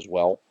Royal Oak as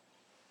well.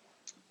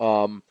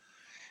 Um,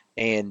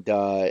 and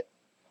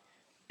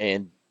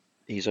and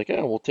he's like,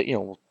 yeah, we'll take,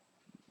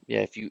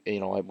 yeah, if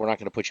we're not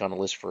going to put you on the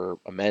list for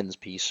a men's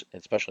piece,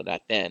 especially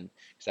back then,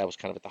 because that was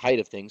kind of at the height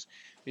of things.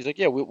 He's like,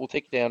 yeah, we'll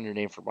take down your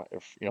name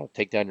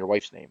take down your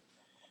wife's name.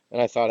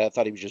 And I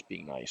thought he was just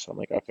being nice. I'm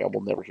like, okay,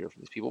 we'll never hear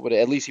from these people, but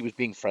at least he was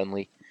being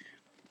friendly.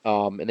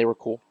 And they were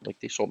cool. Like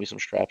they sold me some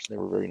straps and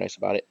they were very nice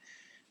about it.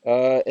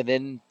 And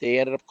then they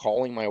ended up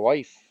calling my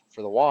wife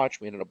for the watch.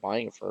 We ended up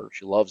buying it for her.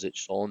 She loves it.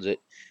 She still owns it.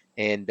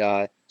 And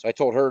so I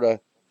told her to,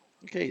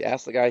 okay,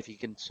 ask the guy if he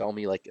can sell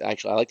me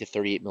actually, I like the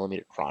 38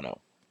 millimeter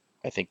chrono.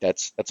 I think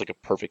that's like a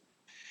perfect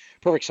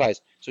size.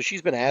 So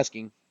she's been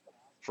asking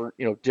for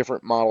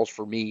different models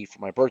for me for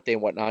my birthday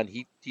and whatnot. And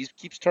he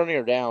keeps turning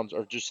her down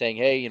or just saying,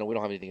 hey, we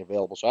don't have anything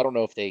available. So I don't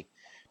know if they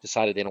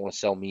decided they don't want to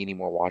sell me any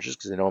more watches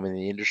because they know I'm in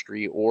the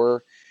industry,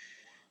 or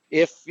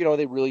if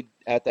they really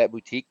at that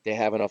boutique they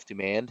have enough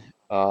demand.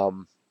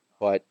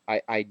 But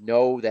I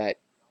know that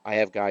I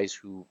have guys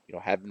who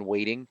have been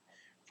waiting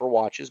for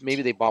watches.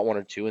 Maybe they bought one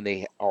or two and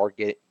they are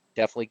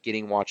definitely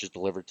getting watches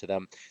delivered to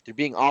them. They're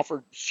being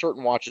offered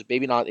certain watches,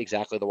 maybe not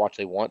exactly the watch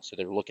they want, so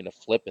they're looking to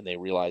flip, and they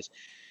realize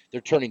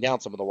they're turning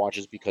down some of the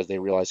watches because they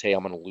realize, hey,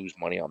 I'm going to lose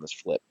money on this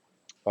flip.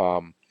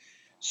 Um,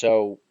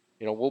 so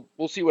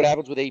we'll see what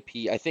happens with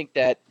AP. I think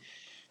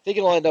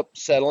it'll end up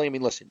settling. I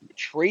mean, listen,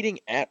 trading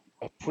at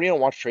a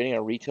pre-owned watch trading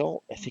at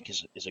retail, I think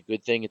is a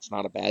good thing. It's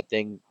not a bad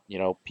thing.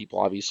 People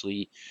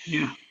obviously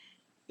yeah,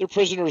 they're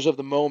prisoners of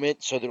the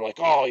moment, so they're like,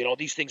 oh,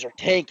 these things are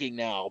tanking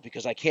now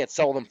because I can't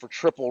sell them for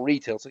triple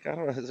retail. It's like I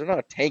don't know, they're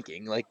not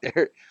tanking. Like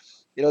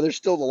there's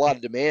still a lot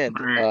of demand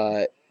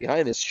right.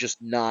 behind this.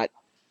 Just not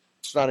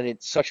it's not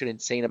such an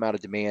insane amount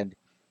of demand,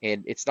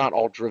 and it's not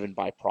all driven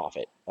by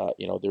profit.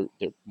 There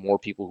more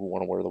people who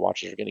want to wear the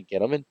watches are going to get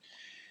them,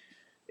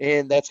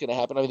 and that's going to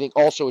happen. I think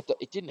also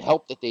it didn't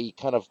help that they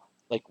kind of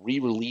like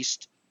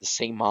re-released the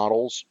same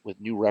models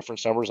with new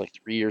reference numbers like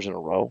 3 years in a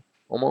row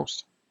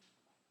almost,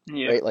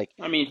 Yeah, right? Like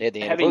I they mean, had the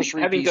having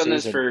anniversary having done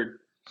pieces this and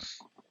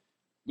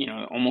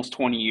for almost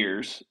 20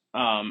 years,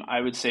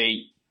 I would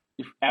say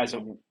as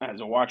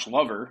a watch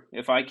lover,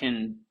 if I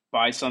can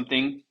buy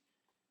something,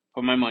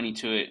 put my money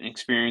to it, and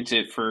experience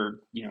it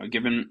for a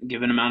given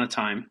amount of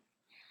time,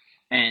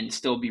 and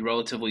still be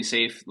relatively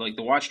safe, like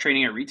the watch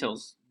trading at retail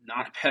is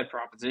not a bad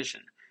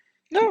proposition.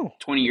 no,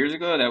 20 years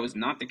ago, that was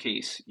not the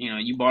case.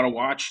 You bought a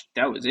watch,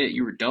 that was it.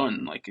 You were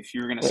done. Like if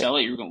you were going to right. sell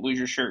it, you were going to lose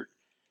your shirt,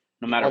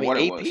 no Well, matter I mean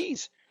what it was.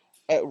 APs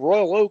at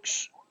Royal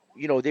Oaks,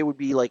 they would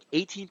be like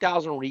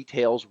 18,000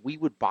 retails. We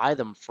would buy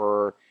them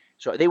for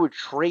so they would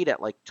trade at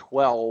like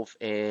 12,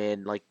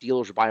 and like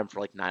dealers would buy them for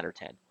like 9 or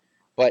 10.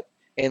 But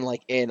and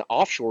like in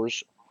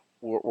offshores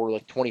were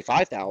like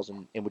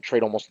 25,000 and would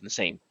trade almost in the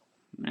same.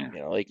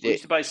 Yeah, Like we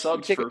used to buy you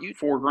subs take it, for you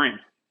 4 grand.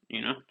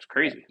 It's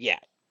crazy. yeah,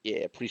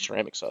 yeah, pretty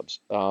ceramic subs,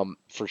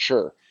 for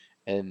sure,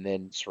 and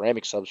then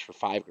ceramic subs for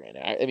 5 grand.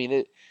 I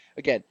mean,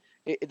 again,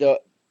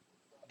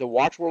 the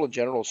watch world in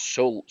general is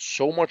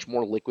so much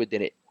more liquid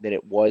than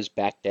it was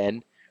back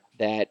then.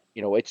 that,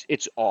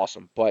 it's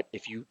awesome. But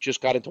if you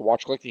just got into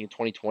watch collecting in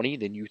 2020,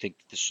 then you think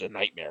this is a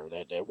nightmare,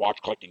 that watch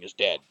collecting is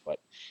dead. But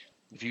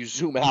if you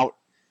zoom out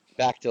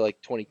back to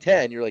like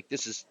 2010, you're like,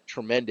 this is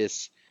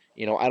tremendous.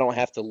 I don't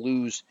have to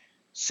lose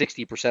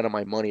 60% of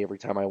my money every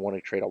time I want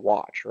to trade a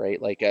watch,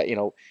 right? Like,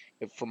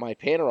 for my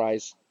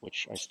Panerais,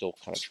 which I still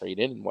kind of trade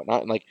in and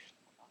whatnot, and like,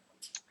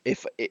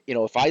 if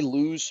I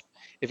lose,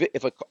 if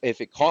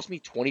it costs me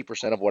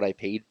 20% of what I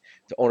paid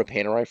to own a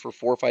Panerai for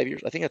 4 or 5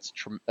 years, I think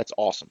that's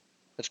awesome.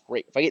 That's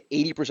great. If I get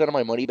 80% of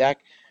my money back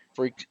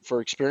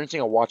for experiencing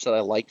a watch that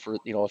I like for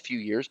a few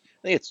years,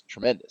 I think it's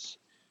tremendous.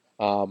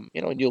 And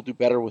you'll do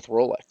better with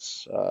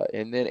Rolex.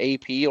 And then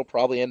AP will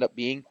probably end up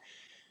being,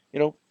 you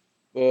know,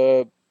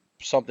 uh,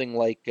 something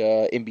like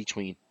in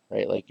between,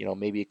 right? Like,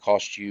 maybe it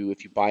costs you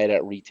if you buy it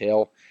at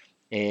retail,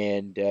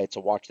 and it's a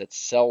watch that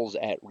sells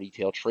at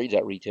retail, trades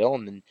at retail,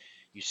 and then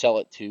if you sell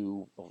it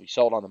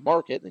on the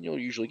market, then you'll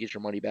usually get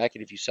your money back.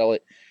 And if you sell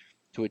it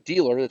to a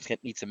dealer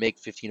that needs to make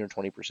 15 or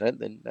 20%,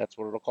 then that's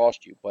what it'll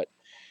cost you. But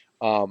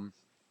um,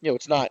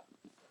 it's not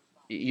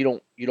you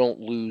don't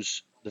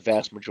lose the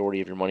vast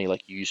majority of your money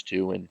like you used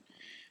to, and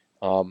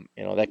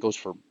that goes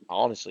for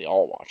honestly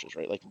all watches,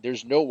 right? Like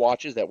there's no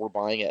watches that we're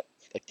buying at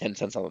like 10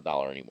 cents on the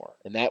dollar anymore.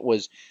 And there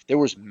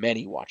was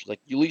many watches. Like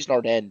Ulysse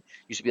Nardin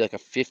used to be like a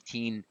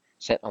 15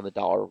 cent on the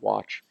dollar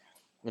watch.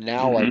 And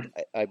now like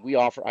Hmm. I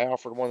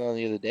offered one on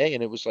the other day,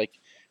 and it was like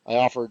I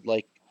offered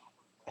like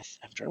I'm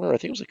trying to remember, I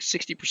think it was like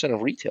 60%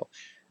 of retail.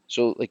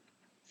 So like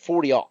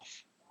 40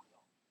 off.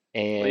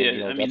 Well, And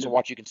yeah, I mean, that's a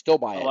watch you can still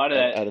buy a at, lot of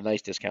at, that at a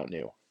nice discount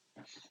new.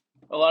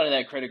 a lot of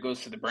that credit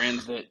goes to the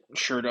brands that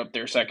shored up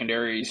their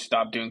secondaries,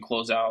 stopped doing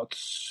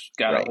closeouts,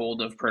 got a Right.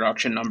 hold of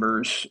production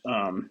numbers.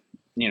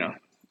 You know,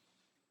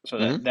 so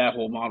Hmm. that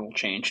whole model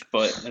changed,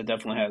 but it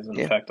definitely has an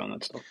Yeah. effect on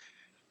that stuff.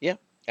 Yeah,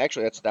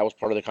 actually, that was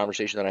part of the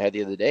conversation that I had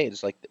the other day.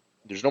 It's like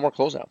there's no more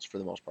closeouts for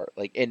the most part.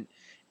 Like, and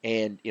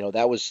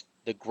that was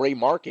the gray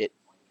market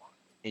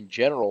in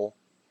general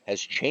has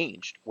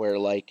changed. Where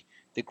like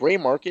the gray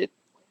market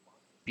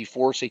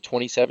before say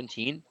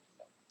 2017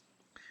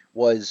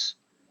 was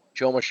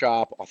Joma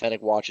Shop,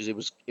 Authentic Watches. It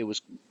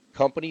was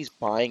companies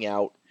buying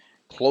out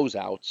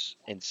closeouts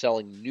and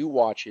selling new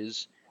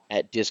watches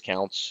at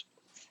discounts,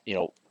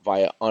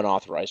 via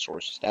unauthorized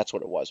sources. That's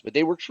what it was. But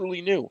they were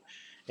truly new,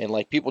 and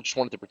like people just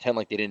wanted to pretend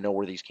like they didn't know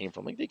where these came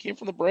from. Like they came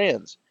from the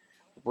brands.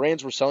 The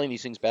brands were selling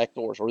these things back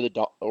doors, or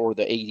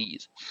the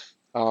ADs.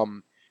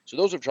 So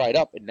those have dried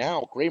up, and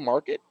now gray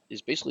market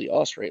is basically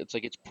us, right? It's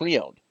like it's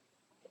pre-owned.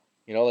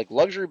 Like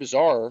Luxury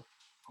Bazaar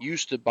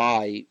used to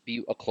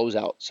be a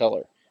closeout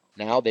seller.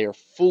 Now they are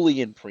fully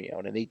in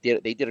pre-owned, and they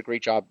did a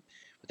great job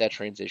with that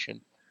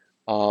transition.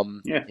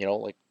 Yeah,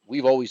 Like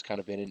we've always kind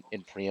of been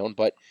in pre-owned,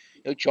 but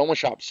Joma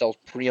Shop sells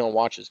pre-owned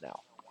watches now.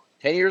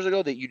 10 years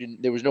ago, that you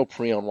didn't there was no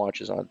pre-owned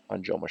watches on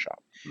Joma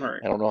Shop.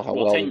 right. I don't know how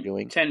Well, well they're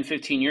doing. 10,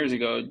 15 years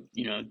ago,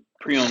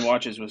 pre-owned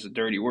watches was a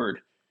dirty word.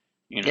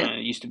 Yeah.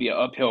 It used to be an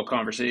uphill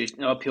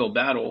conversation, uphill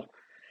battle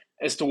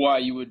as to why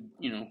you would,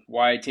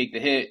 why take the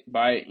hit,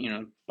 buy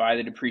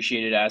the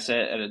depreciated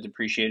asset at a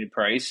depreciated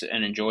price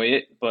and enjoy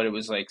it. But it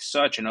was like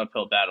such an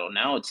uphill battle.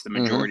 Now it's the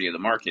Mm-hmm. majority of the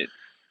market.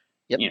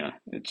 Yep.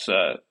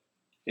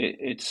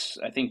 It's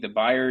I think the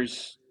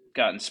buyers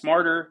gotten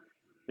smarter.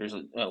 There's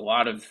a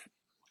lot of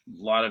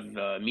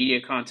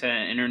media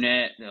content,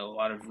 internet, a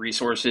lot of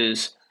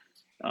resources.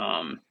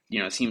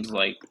 It seems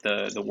like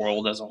the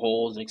world as a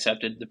whole has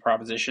accepted the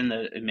proposition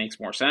that it makes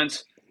more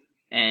sense.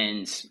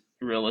 And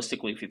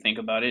realistically, if you think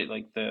about it,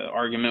 like the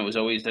argument was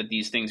always that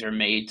these things are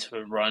made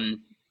to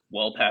run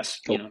well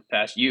past, Cool.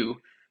 past you,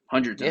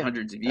 hundreds and Yeah.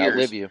 hundreds of Outlive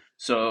years. you.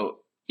 So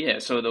yeah,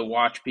 so the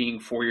watch being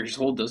 4 years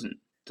old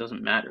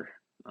doesn't matter.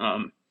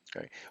 Um,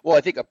 Okay. Well,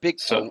 I think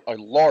so a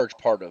large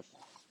part of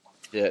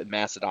the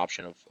mass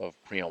adoption of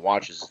pre-owned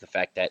watches is the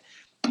fact that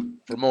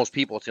for most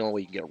people, it's the only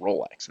way you can get a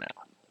Rolex now,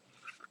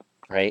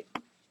 right?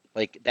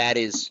 Like that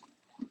is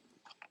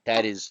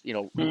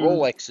mm,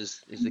 Rolex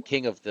is the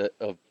king of the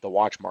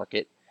watch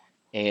market,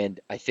 and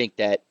I think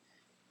that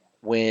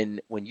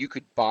when you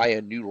could buy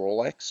a new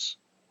Rolex,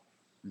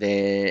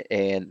 then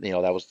and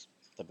that was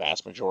the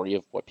vast majority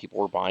of what people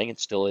were buying and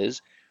still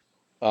is,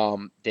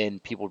 then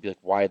people would be like,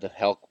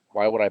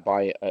 why would I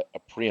buy a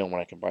pre-owned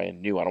when I can buy a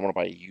new? I don't want to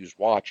buy a used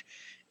watch.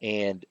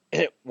 And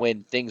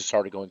when things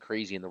started going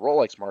crazy in the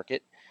Rolex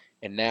market,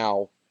 and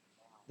now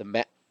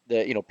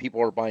the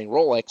people are buying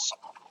Rolex,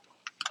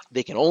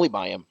 they can only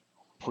buy them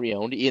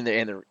pre-owned, and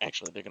they're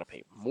going to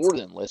pay more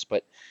than list.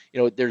 But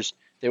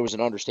there was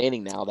an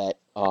understanding now that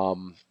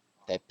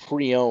that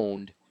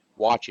pre-owned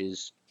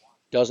watches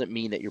doesn't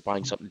mean that you're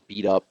buying something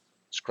beat up,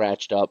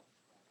 scratched up,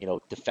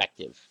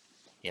 defective.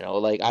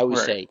 Like I always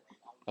right, say,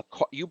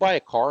 you buy a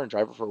car and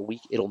drive it for a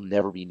week, it'll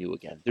never be new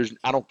again.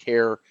 I don't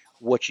care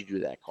what you do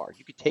to that car.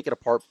 You could take it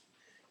apart,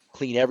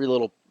 clean every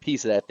little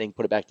piece of that thing,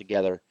 put it back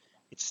together.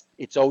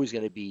 It's always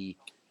going to be,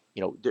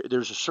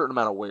 there's a certain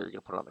amount of wear you're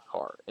going to put on the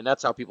car, and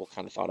that's how people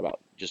kind of thought about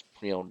just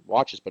pre-owned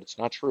watches, but it's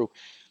not true.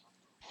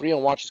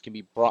 Pre-owned watches can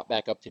be brought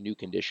back up to new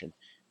condition,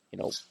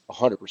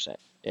 100%.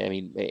 I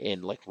mean,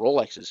 and like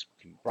Rolexes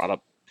can be brought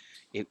up,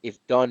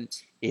 if done,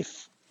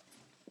 if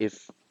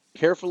if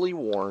carefully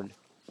worn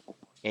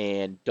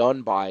and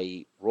done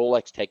by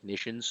Rolex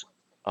technicians,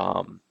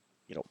 um,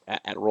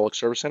 at Rolex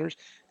service centers,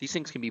 these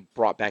things can be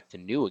brought back to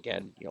new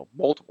again,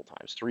 multiple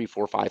times, three,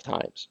 four, five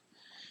times.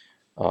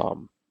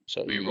 Um,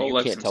 so I mean, you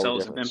Rolex can't tell the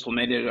themselves have difference.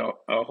 implemented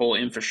a whole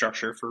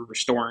infrastructure for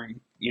restoring,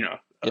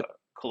 Yep.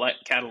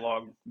 collect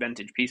catalog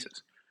vintage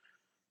pieces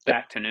Yep.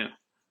 back to new.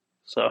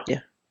 So Yeah.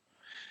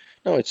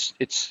 No, it's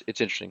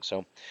interesting.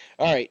 So,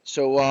 all right.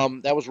 So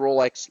that was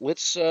Rolex.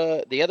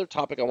 The other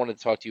topic I wanted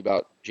to talk to you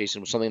about,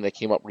 Jason, was something that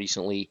came up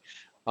recently.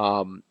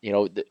 I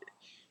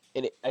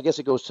guess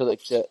it goes to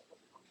like the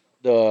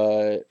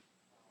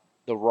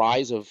the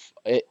rise of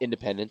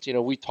independence.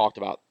 We talked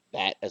about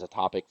that as a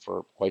topic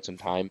for quite some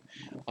time.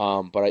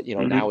 But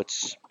now hmm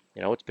it's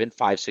been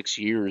 5, 6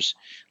 years.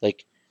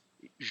 Like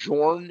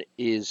Jorn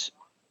is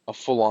a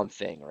full-on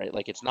thing, right?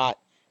 Like it's not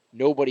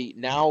nobody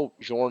now.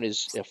 Jorn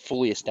is a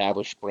fully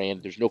established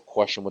brand. There's no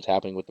question what's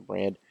happening with the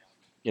brand.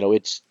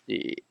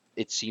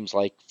 It seems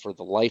like for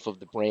the life of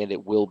the brand,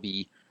 it will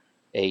be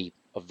a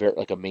very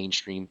like a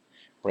mainstream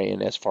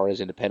brand as far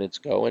as independents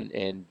go,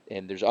 and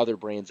there's other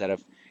brands that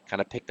have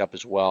kind of picked up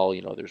as well.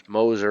 There's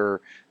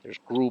Moser, there's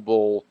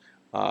Grubel.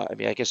 I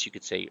mean, I guess you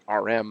could say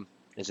RM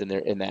is in there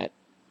in that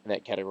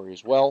category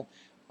as well.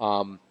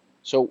 Um,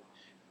 so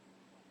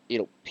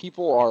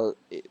people are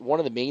one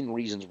of the main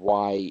reasons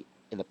why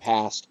in the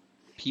past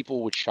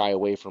people would shy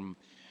away from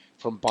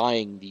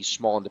buying these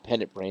small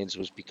independent brands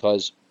was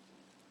because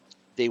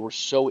they were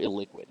so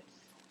illiquid,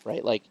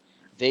 right? Like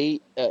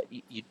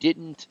you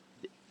didn't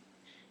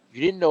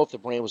know if the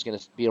brand was going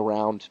to be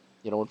around,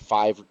 in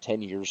 5 or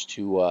 10 years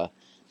to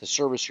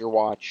service your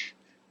watch.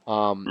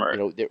 right.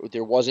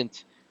 There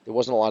wasn't a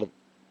lot of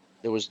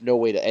there was no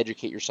way to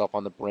educate yourself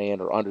on the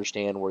brand or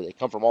understand where they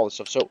come from, all this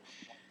stuff. So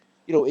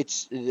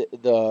it's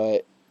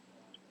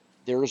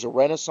there is a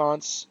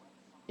renaissance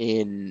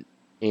in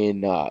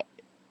in uh,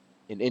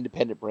 in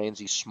independent brands,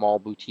 these small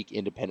boutique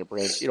independent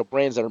brands,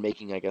 brands that are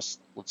making, I guess,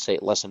 let's say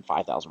less than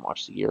 5,000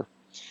 watches a year.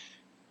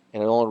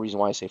 And the only reason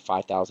why I say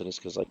 5,000 is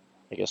because, like,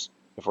 I guess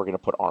if we're going to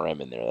put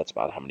RM in there, that's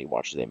about how many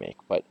watches they make.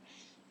 But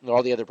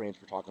all the other brands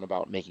we're talking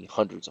about making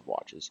hundreds of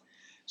watches.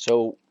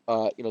 So,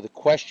 the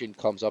question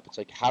comes up. It's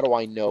like, how do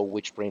I know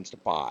which brands to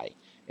buy?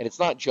 And it's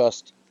not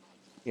just,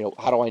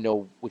 how do I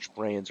know which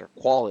brands are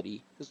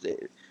quality? Because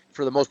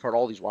for the most part,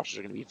 all these watches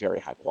are going to be very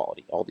high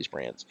quality, all these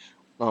brands.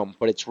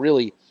 But it's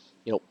really,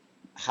 you know,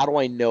 how do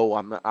I know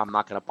I'm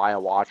not going to buy a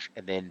watch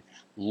and then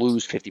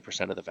lose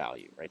 50% of the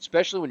value, right?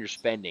 Especially when you're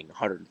spending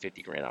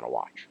 150 grand on a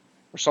watch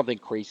or something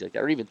crazy like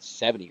that, or even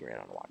 70 grand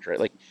on a watch, right?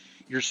 Like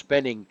you're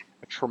spending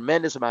a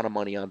tremendous amount of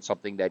money on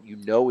something that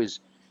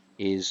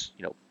is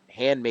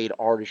handmade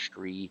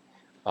artistry,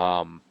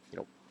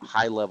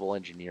 high level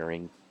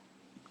engineering.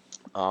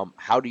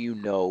 How do you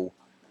know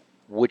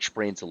which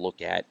brands to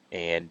look at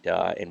and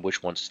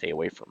which ones to stay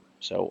away from?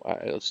 So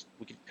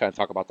we can kind of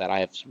talk about that. I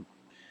have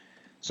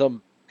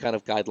some kind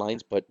of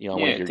guidelines, but I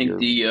want to Yeah, I hear think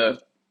your.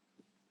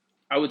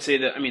 I would say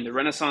that, I mean, the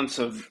renaissance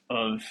of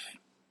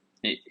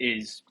it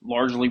is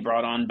largely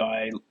brought on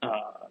by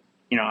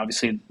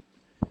obviously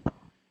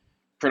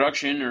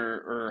production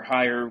or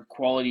higher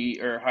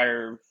quality or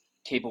higher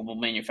capable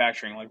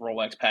manufacturing like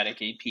Rolex,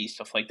 Patek, AP,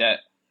 stuff like that.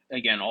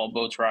 Again, all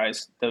boats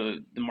rise.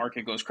 The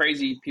market goes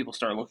crazy. People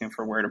start looking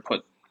for where to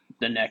put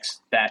the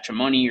next batch of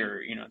money,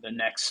 or the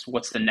next,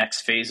 what's the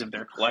next phase of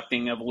their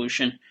collecting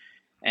evolution.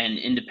 And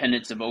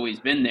independents have always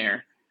been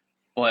there,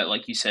 but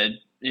like you said,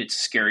 it's a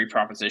scary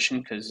proposition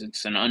because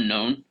it's an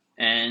unknown.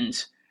 And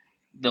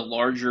the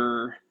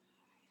larger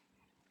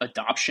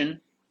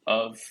adoption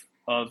of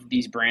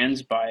these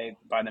brands by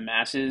the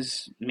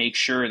masses makes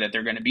sure that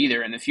they're going to be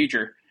there in the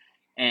future,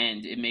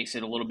 and it makes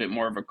it a little bit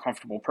more of a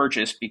comfortable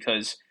purchase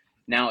because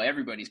now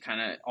everybody's kind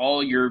of,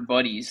 all your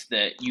buddies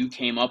that you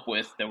came up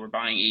with that were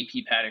buying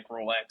AP, Patek,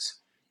 Rolex,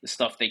 the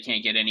stuff they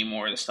can't get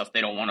anymore, the stuff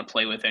they don't want to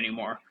play with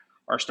anymore,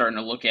 are starting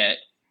to look at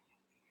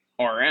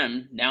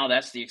RM. Now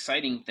that's the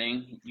exciting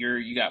thing.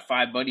 You got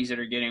five buddies that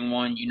are getting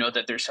one. You know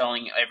that they're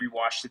selling every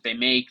watch that they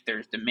make.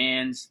 There's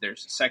demands.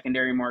 There's a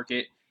secondary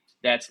market.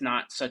 That's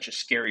not such a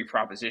scary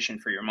proposition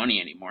for your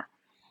money anymore.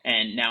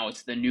 And now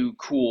it's the new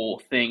cool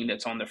thing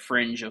that's on the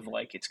fringe of,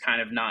 like, it's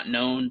kind of not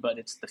known, but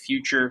it's the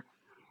future.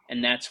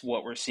 And that's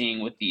what we're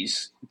seeing with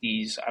these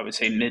I would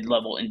say mid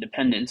level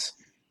independents.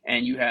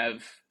 And you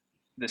have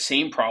the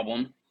same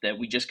problem that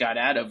we just got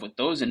out of with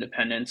those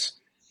independents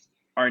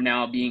are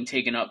now being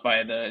taken up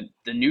by the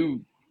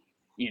new,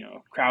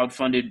 crowd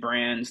funded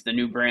brands, the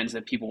new brands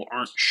that people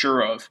aren't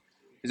sure of.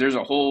 Because there's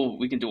a whole,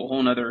 we can do a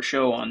whole nother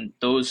show on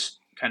those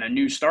kind of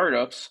new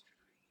startups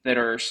that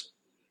are,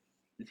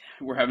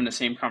 we're having the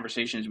same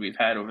conversations we've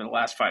had over the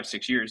last 5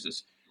 6 years.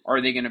 Is, are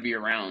they going to be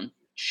around?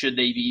 Should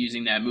they be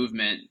using that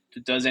movement?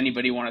 Does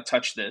anybody want to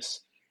touch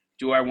this?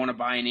 Do I want to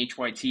buy an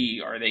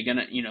HYT? Are they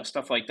gonna,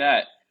 stuff like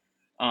that?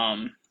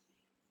 Um,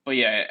 but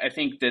yeah, I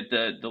think that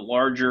the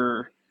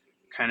larger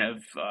kind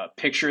of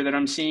picture that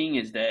I'm seeing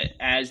is that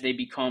as they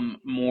become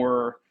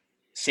more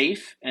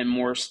safe and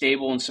more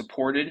stable and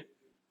supported,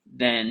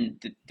 then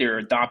they're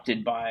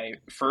adopted by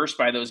first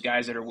by those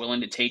guys that are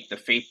willing to take the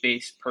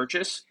faith-based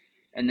purchase,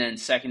 and then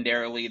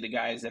secondarily the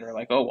guys that are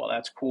like, oh well,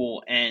 that's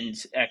cool, and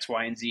X,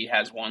 Y, and Z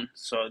has one,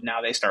 so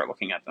now they start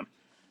looking at them.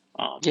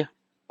 Um, Yeah,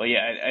 but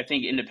yeah, I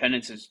think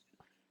independence is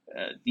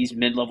these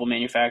mid-level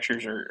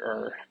manufacturers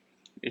are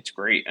it's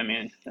great. I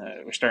mean,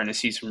 we're starting to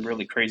see some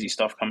really crazy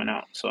stuff coming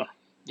out. So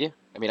yeah.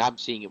 I mean, I'm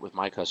seeing it with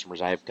my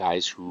customers. I have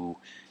guys who,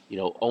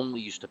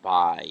 only used to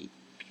buy,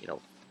 you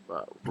know,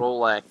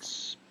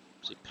 Rolex,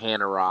 say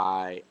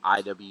Panerai,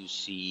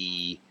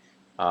 IWC,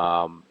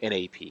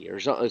 NAP,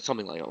 or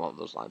something like along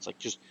those lines. Like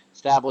just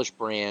established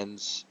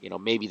brands.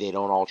 Maybe they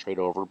don't all trade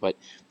over, but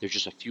there's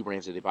just a few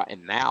brands that they buy.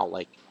 And now,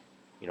 like,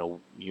 you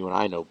and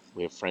I know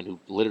we have a friend who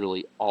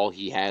literally all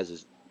he has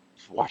is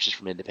watches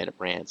from independent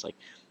brands. Like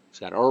he's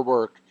got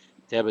Urwerk,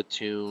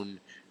 Debitune,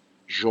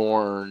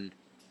 Jorn,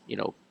 you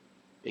know,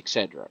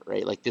 etc.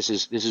 Right? Like this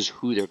is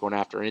who they're going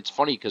after, and it's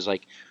funny because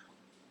like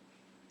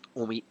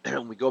when we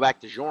when we go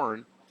back to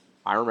Jorn,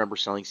 I remember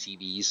selling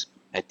CBs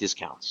at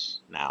discounts.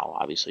 Now,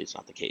 obviously, it's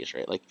not the case,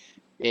 right? Like,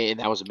 and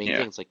that was the main yeah,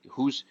 thing. It's like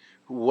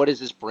what is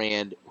this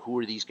brand? Who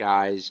are these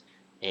guys?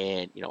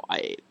 And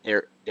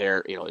they're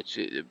it's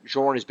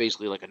Jorn is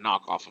basically like a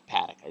knockoff of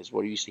Paddock, is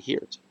what I used to hear.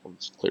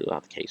 It's clearly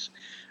not the case.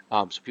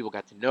 So people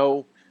got to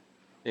know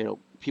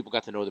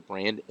the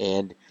brand,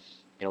 and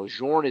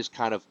Jorn is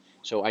kind of,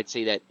 so I'd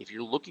say that if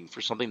you're looking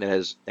for something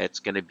that's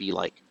going to be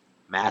like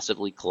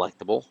massively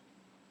collectible,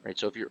 right?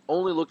 So if you're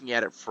only looking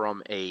at it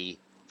from a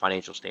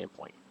financial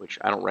standpoint, which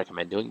I don't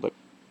recommend doing, but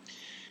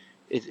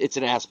it's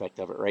an aspect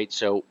of it, right?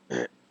 So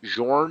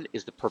Jorn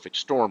is the perfect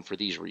storm for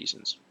these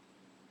reasons,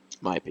 in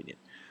my opinion.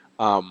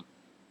 Um,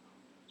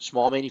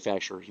 Small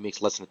manufacturer, he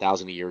makes less than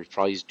 1,000 a year. He's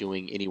probably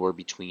doing anywhere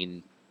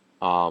between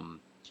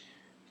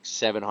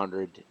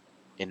 700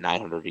 and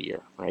 900 a year,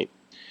 right?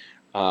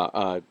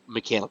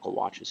 Mechanical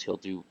watches.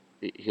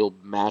 He'll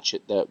match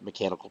the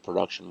mechanical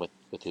production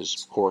with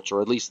his quartz,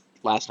 or at least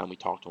last time we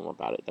talked to him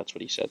about it, that's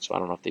what he said. So I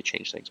don't know if they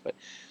changed things, but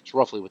it's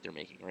roughly what they're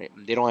making, right?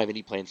 And they don't have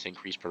any plans to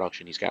increase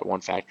production. He's got one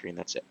factory, and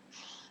that's it.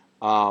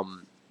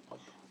 Um,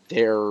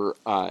 their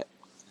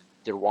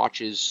their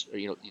watches,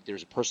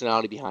 there's a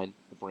personality behind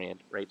the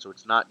brand, right? So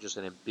it's not just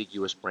an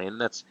ambiguous brand.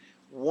 And that's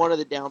one of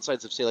the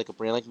downsides of say like a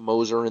brand like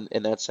Moser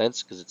in that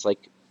sense, because it's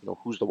like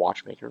who's the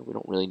watchmaker? We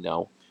don't really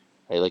know,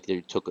 right? Like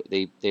they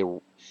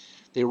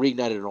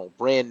reignited an old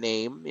brand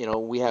name.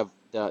 We have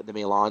the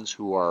Milans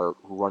who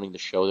running the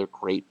show. They're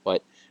great,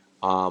 but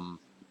um,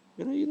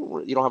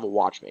 you don't have a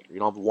watchmaker. You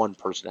don't have one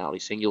personality,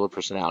 singular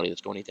personality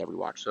that's going into every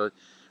watch. So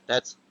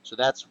that's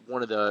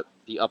one of the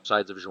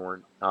upsides of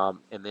Journe.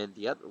 And then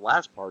the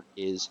last part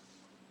is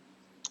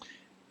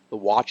the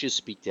watches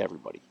speak to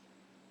everybody.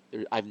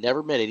 I've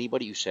never met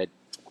anybody who said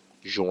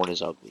Journe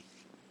is ugly.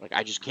 Like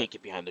I just can't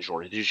get behind the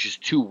Journe. It is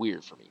just too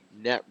weird for me.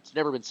 It's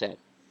never been said.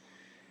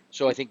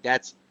 So I think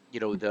that's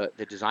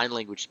the design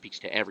language speaks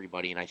to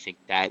everybody, and I think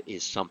that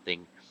is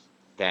something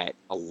that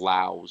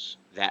allows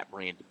that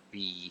brand to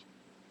be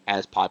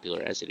as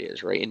popular as it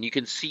is, right? And you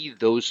can see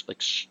those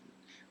like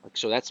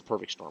so that's the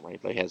perfect storm, right?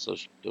 It has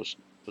those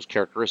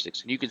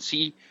characteristics, and you can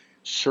see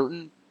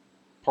certain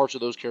parts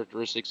of those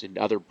characteristics in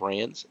other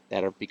brands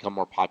that have become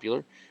more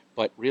popular.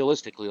 But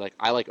realistically, like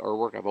I like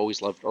Urwerk. I've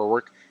always loved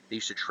Urwerk. They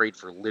used to trade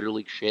for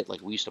literally shit.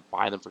 Like we used to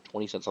buy them for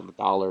 20 cents on the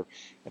dollar.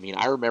 I mean,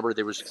 I remember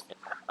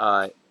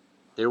uh,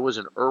 there was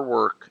an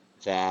Urwerk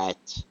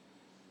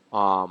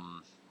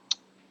um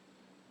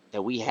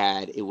that we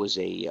had. It was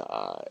a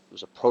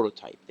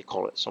prototype. They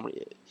called it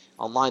somebody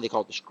online. They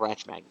called it the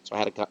scratch magnet. So I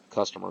had a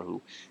customer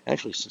who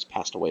actually since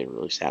passed away.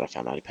 Really sad. I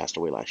found out he passed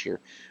away last year.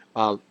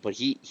 But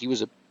he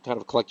was a kind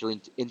of a collector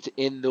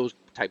in those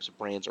types of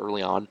brands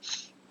early on.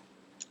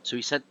 So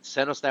he sent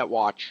us that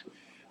watch.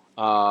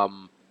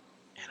 Um,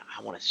 and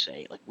I want to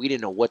say like we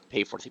didn't know what to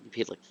pay for it. I think we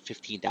paid like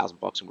 15,000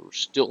 bucks, and we were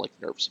still like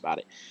nervous about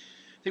it.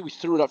 I think we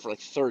threw it up for like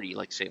 30,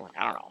 like saying like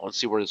I don't know, let's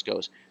see where this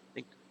goes. I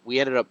think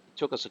we ended up it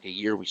took us like a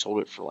year. We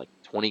sold it for like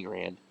 20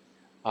 grand.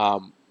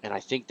 And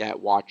I think I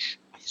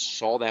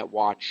saw that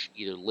watch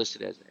either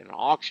listed as an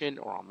auction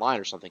or online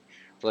or something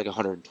for like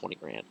 120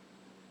 grand.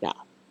 Yeah,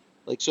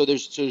 like so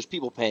there's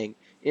people paying.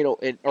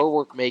 And our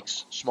work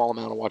makes small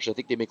amount of watches. I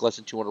think they make less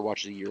than 200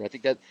 watches a year. I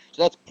think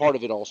that's part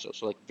of it also.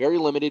 So like very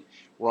limited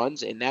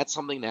runs, and that's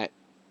something that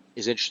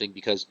is interesting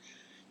because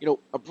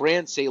a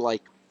brand say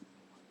like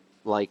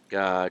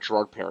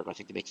Gerard Perregaux. I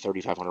think they make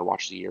 3,500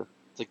 watches a year.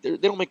 It's like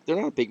they're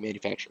not a big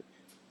manufacturer,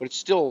 but it's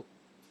still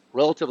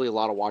relatively a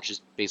lot of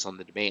watches based on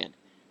the demand.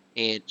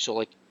 And so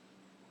like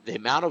the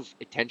amount of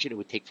attention it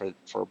would take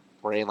for a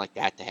brand like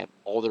that to have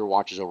all their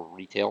watches over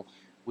retail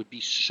would be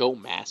so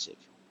massive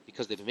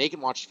because they've been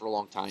making watches for a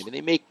long time and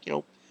they make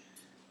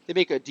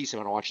a decent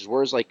amount of watches.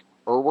 Whereas like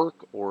Urwerk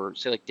or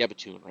say like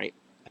Debitune, right?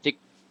 I think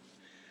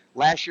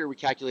last year we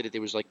calculated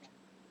there was like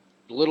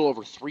a little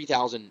over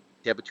 3,000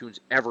 Debitunes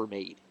ever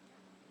made.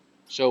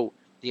 So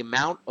the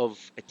amount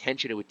of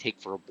attention it would take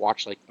for a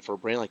watch like for a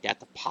brand like that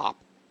to pop.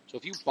 So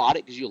if you bought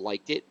it because you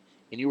liked it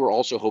and you were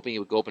also hoping it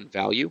would go up in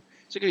value,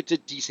 it's a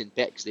decent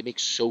bet because they make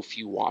so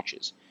few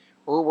watches.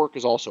 Urwerk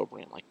is also a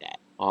brand like that.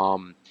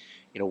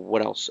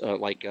 What else?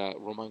 Like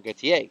Romain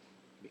Gaultier,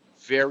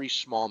 very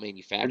small I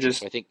manufacturer. So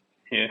just I think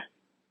yeah.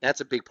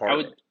 that's a big I part of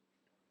would it.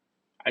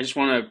 I just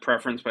want to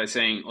preference by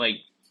saying like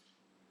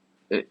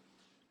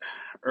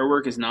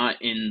Urwerk is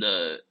not in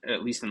the,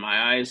 at least in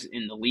my eyes,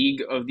 in the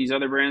league of these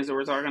other brands that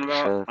we're talking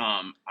about. Sure,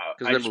 because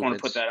I of the just want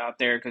to put movements. that out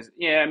there because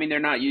yeah, I mean they're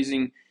not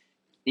using,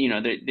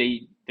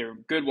 they're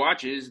good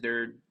watches.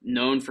 They're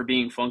known for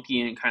being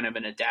funky and kind of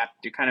an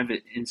adapt. They're kind of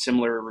in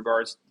similar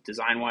regards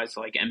design wise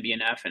to like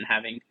MB&F and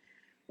having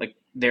like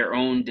their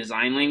own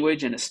design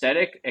language and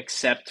aesthetic,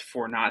 except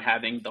for not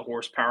having the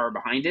horsepower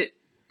behind it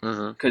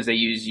Hmm. because they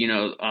use a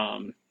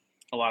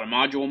lot of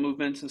module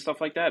movements and stuff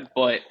like that.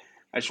 But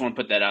I just want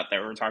to put that out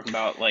there. We're talking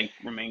about like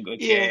Romain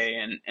Yeah.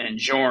 Gaultier and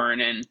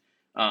Jorn and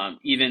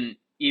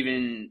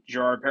even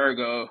Gerard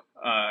Perregaux,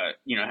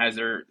 has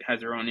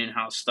their own in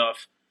house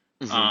stuff.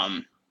 Hmm.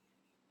 Um,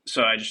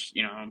 so I just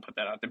I'm gonna put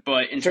that out there.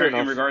 But Fair in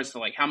enough. regards to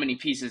like how many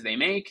pieces they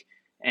make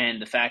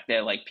and the fact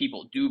that like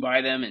people do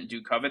buy them and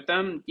do covet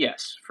them,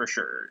 yes, for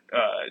sure,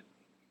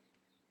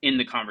 in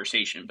the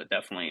conversation, but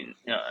definitely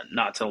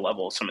not to the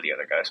level of some of the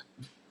other guys.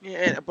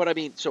 Yeah, but I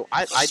mean, so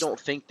I don't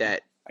think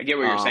that. I get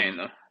what you're saying Um,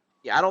 though.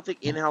 yeah, I don't think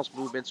in-house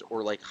movements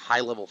or like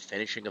high-level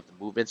finishing of the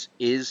movements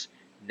is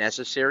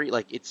necessary.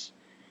 Like it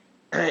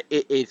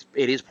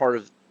is part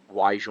of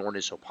why Jorn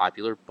is so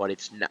popular, but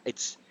it's not.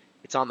 It's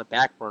on the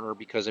back burner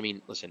because I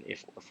mean, listen,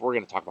 if we're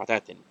gonna talk about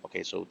that, then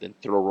okay, so then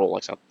throw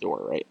Rolex out the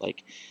door, right?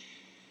 Like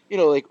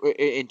like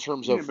in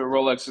terms Yeah, of but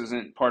Rolex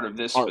isn't part of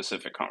this art.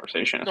 specific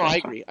conversation. That's No, what I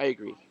I'm saying. agree. I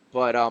agree.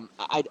 But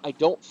I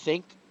don't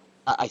think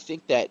I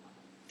think that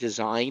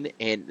design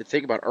and the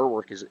thing about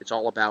artwork is it's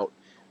all about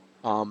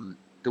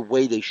the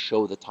way they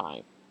show the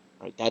time,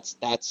 right?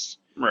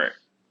 Right.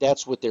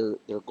 That's what their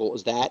goal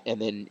is, that,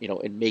 and then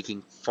and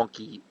making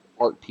funky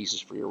art pieces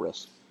for your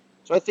wrist.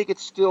 So I think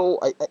it's still,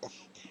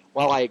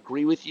 while I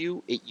agree with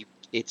you,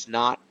 it's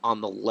not on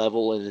the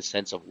level in the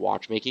sense of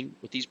watchmaking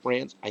with these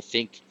brands. I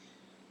think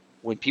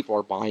when people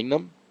are buying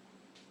them,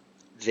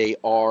 they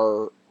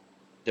are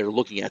they're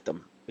looking at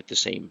them with the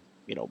same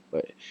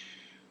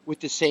with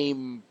the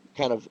same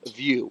kind of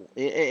view,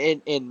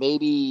 and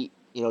maybe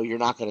you're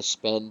not going to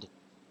spend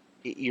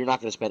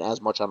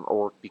as much on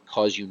orc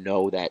because you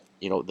know that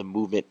the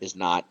movement is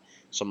not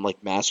some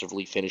like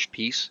massively finished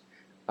piece.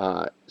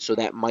 So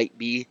that might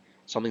be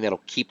something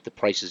that'll keep the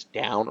prices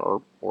down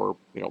or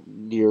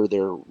near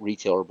their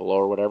retail or below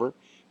or whatever.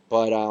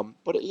 But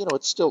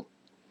it's still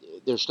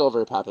they're still a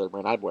very popular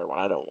brand. I'd wear one.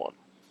 I don't want.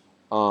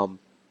 Um,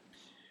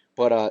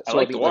 but I so I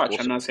like the mean, like, watch. well,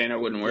 I'm not saying I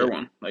wouldn't wear yeah,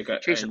 one. Like I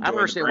Jason, I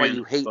don't enjoy the understand why brand,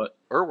 you hate but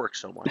Urwerk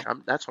so much.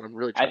 That's what I'm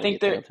really I trying to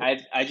think get that down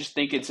to. I just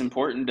think it's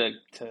important to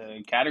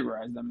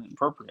categorize them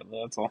appropriately.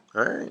 That's all.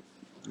 All right,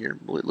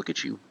 look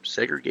at you,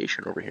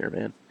 segregation over here,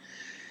 man.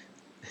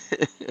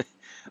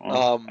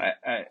 Well, um,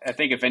 I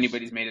think if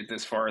anybody's made it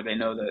this far, they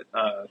know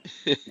that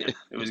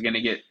it was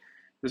gonna get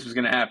this was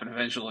gonna happen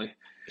eventually.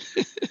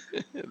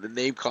 the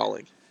name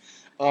calling.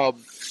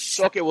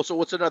 So okay, well, so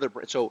what's another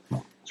brand? So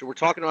we're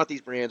talking about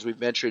these brands. We've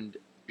mentioned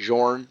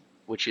Jorn,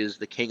 which is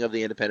the king of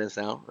the independents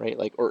now, right?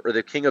 Like, or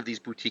the king of these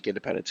boutique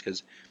independents.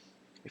 Because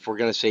if we're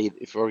gonna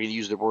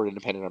use the word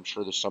independent, I'm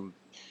sure there's some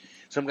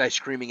guy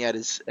screaming at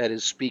his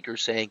speaker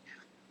saying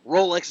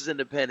Rolex is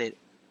independent,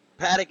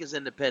 Patek is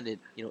independent,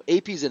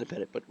 AP is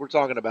independent. But we're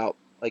talking about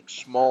like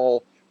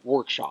small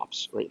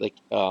workshops, right? Like,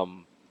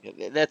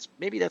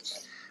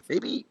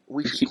 maybe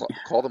we should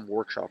call them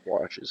workshop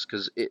watches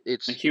because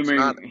it's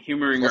not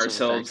Humoring less of a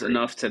ourselves factory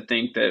enough to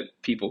think that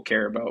people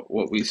care about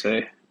what we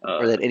say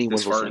or that this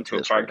anyone's far listening to into a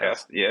this right now.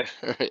 podcast.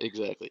 Yeah,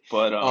 Exactly.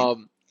 but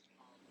Um,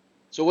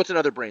 so what's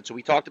another brand? So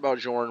we talked about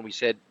Jorn. We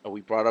said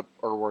we brought up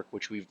our work,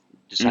 which we've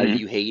decided mhm.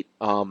 you hate.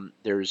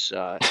 There's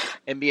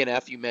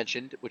MB&F you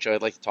mentioned, which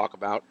I'd like to talk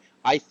about.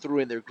 I threw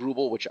in there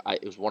Grubel, which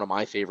is one of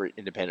my favorite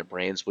independent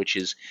brands. Which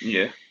is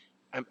Yeah,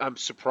 I'm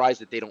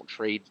surprised that they don't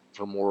trade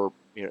for more.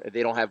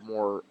 They don't have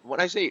more. When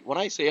I say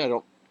I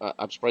don't,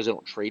 I'm surprised they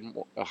don't trade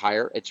more,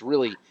 higher. It's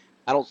really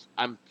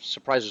I'm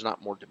surprised there's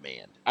not more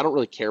demand. I don't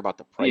really care about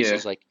the yeah.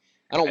 prices. Like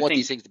I don't I want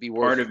these think things to be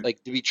part worth of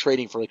like to be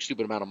trading for like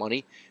stupid amount of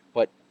money.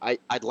 But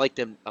I'd like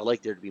them. I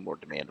like there to be more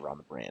demand around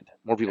the brand.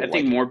 More people I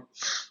think like it. more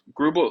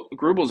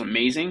Grubel's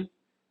amazing,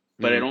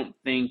 but I Hmm. don't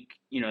think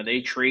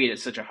they trade at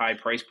such a high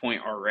price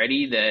point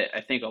already that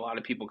I think a lot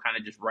of people kind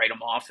of just write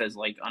them off as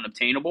like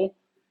unobtainable.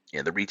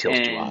 Yeah, the retail's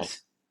too And high.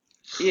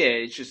 yeah,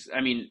 it's just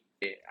I mean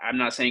I'm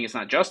not saying it's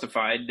not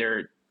justified.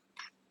 They're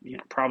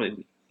probably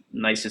the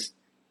nicest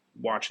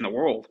watch in the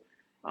world.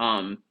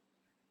 Um,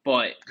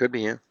 but Could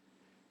be, yeah.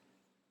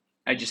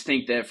 I just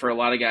think that for a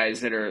lot of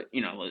guys that are,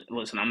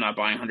 listen, I'm not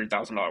buying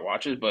 $100,000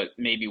 watches, but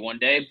maybe one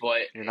day.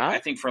 But You're I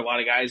not? think for a lot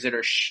of guys that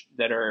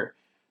are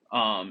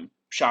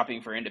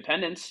shopping for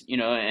independence,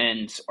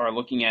 and are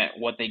looking at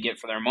what they get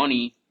for their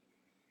money,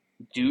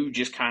 do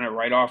just kind of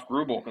write off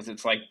Grubel because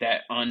it's like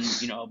that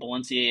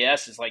Balenciaga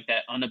S is like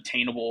that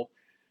unobtainable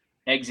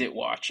exit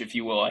watch, if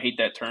you will. I hate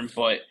that term,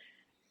 but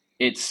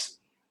it's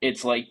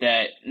it's like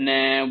that.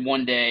 Nah,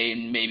 one day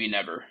and maybe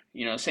never.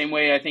 Same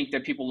way I think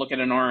that people look at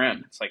an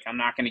RM. It's like I'm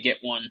not going to get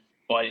one,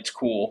 but it's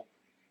cool.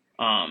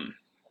 Um,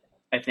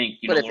 I think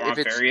But if Laurent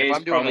it's Ferrier if is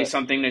I'm doing probably a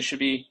something that should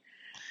be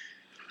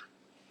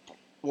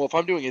well, if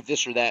I'm doing a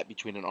this or that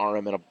between an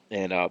RM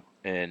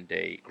and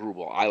a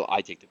Grubel,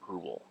 I take the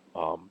Grubel.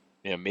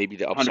 Maybe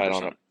the upside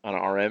on 100%. an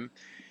RM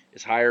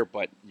is higher,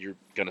 but you're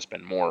gonna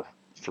spend more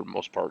for the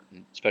most part,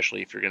 and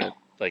especially if you're gonna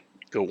like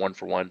go one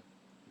for one.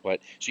 But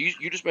so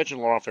you just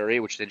mentioned Laurent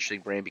Ferrier, which is an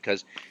interesting brand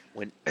because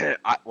when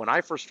when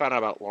I first found out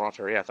about Laurent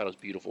Ferrier, I thought it was a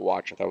beautiful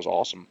watch. I thought it was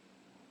awesome.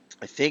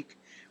 I think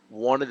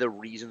one of the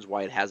reasons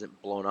why it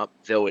hasn't blown up,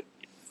 though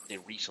they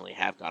recently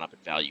have gone up in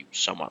value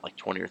somewhat, like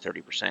 20 or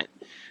 30%,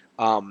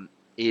 um,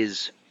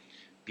 is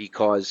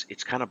because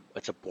it's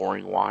a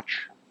boring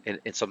watch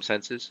in some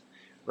senses,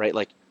 right?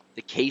 Like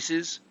the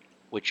cases,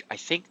 which I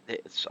think that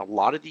it's a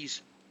lot of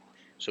these.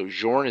 So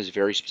Jorn is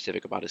very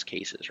specific about his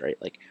cases, right?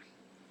 Like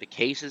the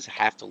cases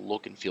have to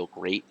look and feel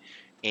great,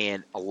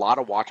 and a lot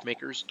of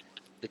watchmakers,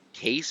 the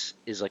case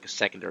is like a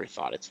secondary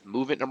thought. It's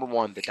movement number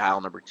one, the dial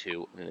number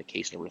two, and then the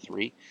case number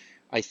three.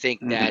 I think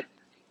Hmm. that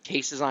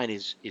case design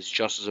is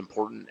just as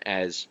important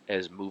as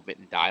movement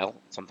and dial,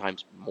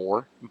 sometimes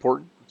more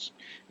important.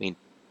 I mean,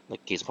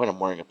 like case in point, I'm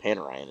wearing a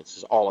Panerai, and it's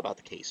just all about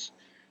the case.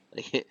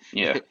 Like,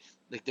 Yeah.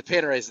 like the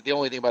Panerai is the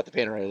only thing about the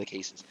Panerai are the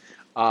cases,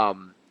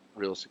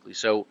 realistically.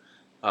 So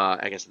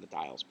I guess in the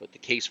dials, but the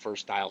case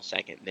first, dial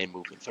second, and then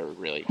movement third,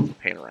 really for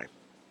Panerai.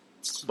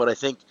 But I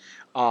think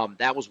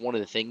that was one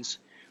of the things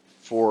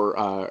for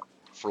uh,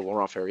 for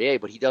Laurent Ferrier.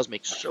 But he does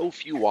make so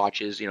few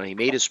watches. He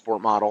made his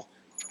sport model,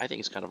 which I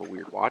think is kind of a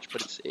weird watch,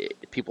 but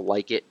people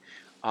like it.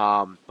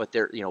 But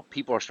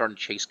people are starting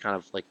to chase kind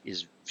of like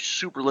his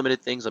super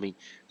limited things. I mean,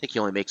 I think he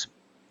only makes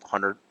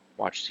 100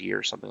 watches a year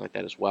or something like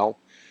that as well.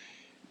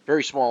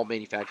 Very small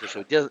manufacturer, so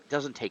it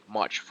doesn't take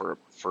much for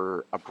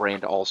a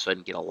brand to all of a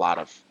sudden get a lot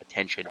of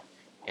attention,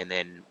 and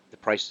then the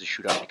prices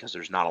shoot up because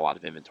there's not a lot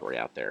of inventory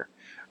out there.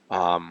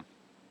 Um,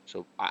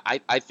 so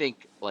I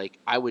think like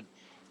I would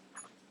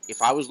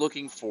if I was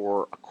looking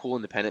for a cool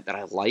independent that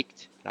I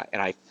liked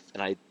and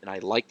I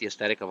like the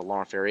aesthetic of a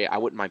Laurent Ferrier, I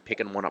wouldn't mind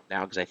picking one up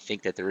now because I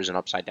think that there is an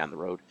upside down the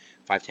road,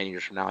 5, 10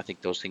 years from now. I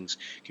think those things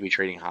can be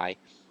trading high.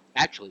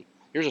 Actually,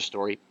 here's a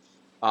story.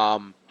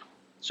 Um,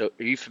 so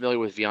are you familiar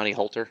with Vianney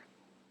Halter?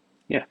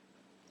 Yeah.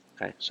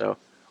 Okay, so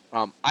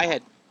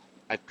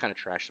I've kind of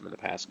trashed him in the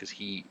past because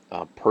he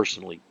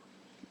personally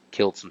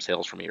killed some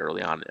sales for me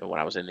early on when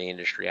I was in the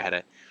industry. I had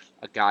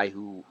a guy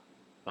who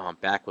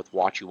back with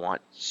Watch You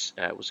Want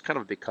was kind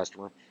of a big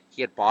customer.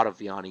 He had bought a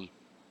Vianney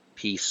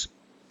piece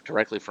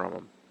directly from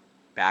him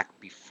back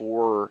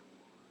before.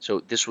 So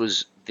this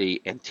was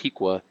the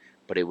Antiqua,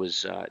 but it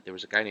was there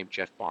was a guy named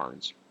Jeff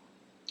Barnes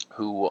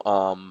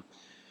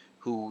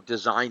who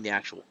designed the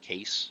actual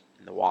case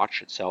and the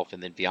watch itself,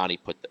 and then Vianney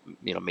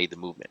made the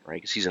movement, right?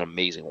 Because he's an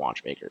amazing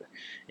watchmaker,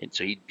 and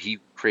so he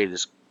created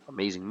this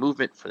amazing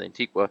movement for the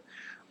Antiqua,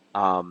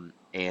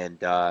 and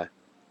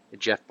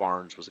Jeff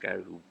Barnes was the guy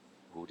who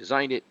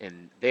designed it,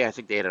 and I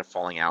think they ended up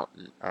falling out,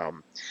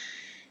 and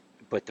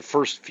but the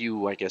first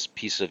few, I guess,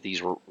 pieces of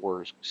these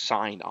were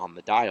signed on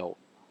the dial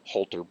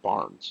Holter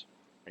Barnes,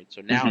 right?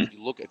 So now Hmm.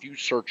 if you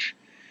search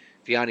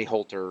Vianney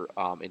Holter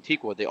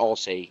Antigua, they all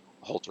say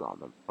Holter on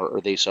them,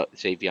 or they say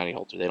Vianney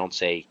Holter. They don't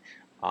say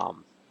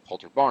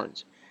Holter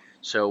Barnes.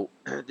 So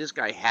this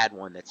guy had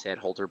one that said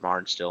Holter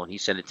Barnes still, and he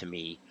sent it to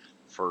me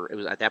for it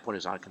was at that point it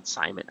was on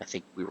consignment. I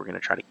think we were going to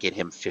try to get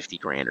him 50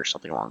 grand or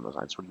something along those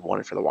lines. What he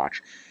wanted for the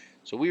watch.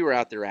 So we were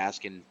out there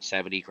asking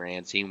 70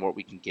 grand, seeing what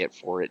we can get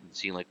for it, and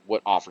seeing like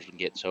what offers we can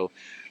get. So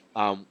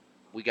um,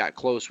 we got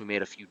close. We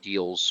made a few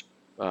deals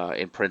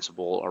in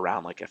principle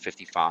around like a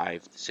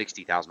 55 to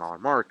 $60,000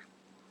 mark,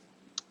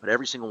 but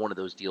every single one of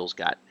those deals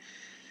got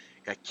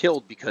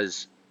killed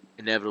because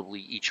inevitably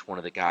each one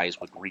of the guys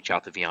would reach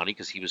out to Vianney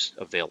because he was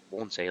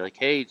available and say like,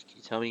 "Hey, can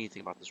you tell me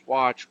anything about this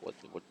watch? What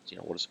does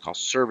it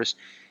cost of service?"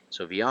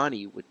 So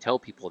Vianney would tell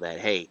people that,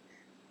 "Hey,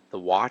 the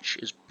watch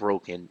is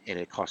broken and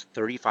it costs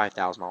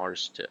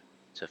 $35,000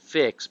 to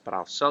fix, but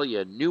I'll sell you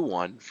a new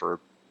one for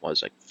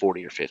was like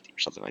 40 or 50 or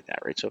something like that,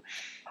 right?" So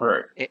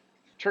Right. it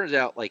turns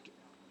out like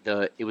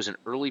it was an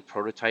early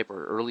prototype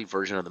or early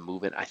version of the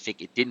movement. I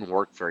think it didn't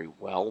work very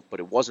well,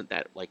 but it wasn't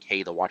that like,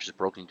 hey, the watch is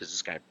broken because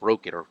this guy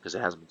broke it or because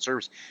it hasn't been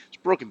serviced.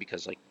 It's broken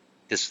because like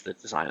this the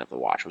design of the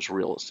watch was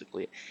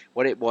realistically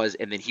what it was,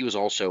 and then he was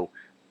also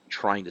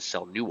trying to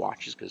sell new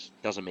watches because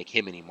it doesn't make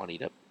him any money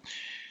to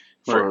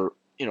Right. for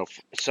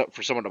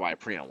for someone to buy a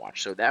pre-owned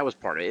watch. So that was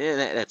part of it,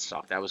 and that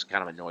sucked. I was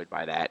kind of annoyed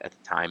by that at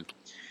the time.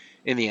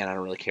 In the end, I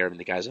don't really care. I mean,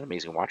 the guy's an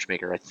amazing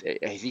watchmaker. I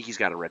think he's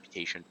got a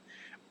reputation.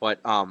 But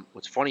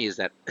what's funny is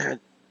that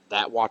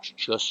that watch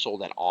just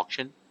sold at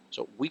auction,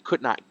 so we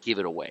could not give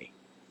it away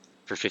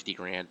for 50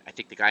 grand. I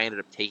think the guy ended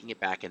up taking it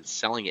back and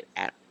selling it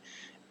at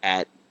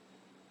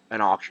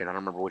an auction. I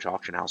don't remember which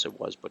auction house it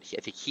was, but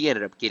I think he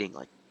ended up getting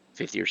like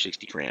 50 or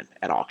 60 grand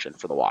at auction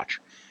for the watch.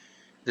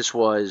 This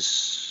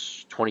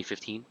was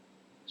 2015,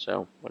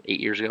 so what 8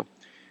 years ago.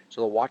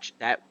 So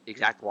that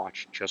exact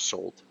watch just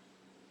sold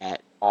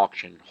at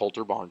auction,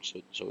 Holter Barnes.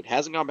 So it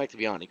hasn't gone back to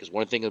Vianney because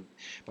one thing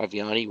about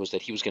Vianney was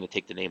that he was going to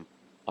take the name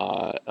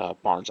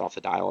Barnes off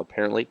the dial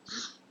apparently.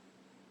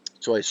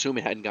 So I assume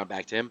it hadn't gone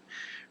back to him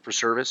for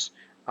service.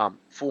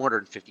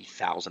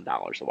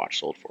 $450,000 the watch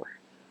sold for.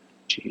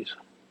 Jeez.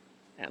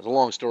 And it's a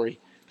long story,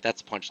 but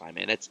that's the punchline,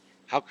 man. That's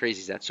how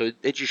crazy is that? So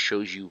it just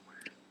shows you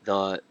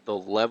the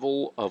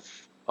level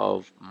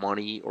of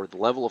money or the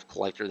level of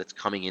collector that's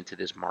coming into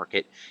this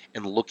market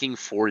and looking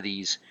for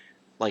these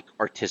like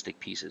artistic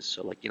pieces.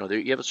 So like there,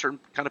 you have a certain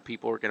kind of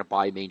people who are going to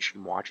buy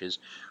mainstream watches,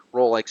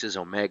 Rolexes,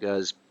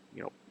 Omegas,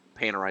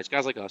 Panerais,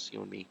 guys like us, you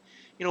and me,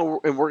 and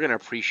we're going to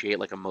appreciate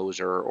like a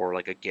Moser or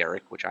like a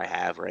Garrick, which I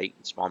have, right,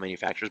 small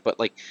manufacturers, but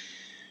like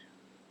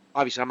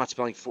obviously I'm not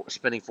spending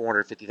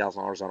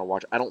 $450,000 on a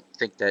watch. I don't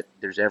think that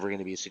there's ever going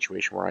to be a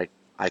situation where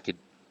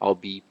I'll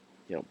be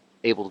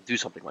able to do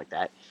something like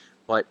that.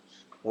 But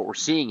what we're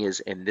seeing is,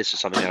 and this is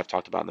something that I've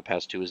talked about in the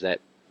past too, is that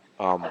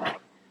um,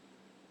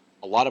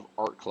 a lot of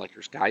art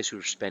collectors, guys who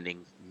are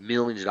spending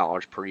millions of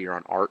dollars per year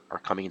on art, are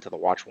coming into the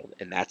watch world,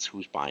 and that's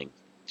who's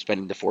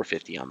spending the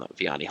 450 on the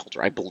Vianney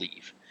halter, I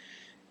believe,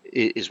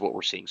 is what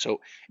we're seeing.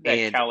 So, That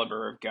and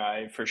caliber of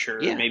guy for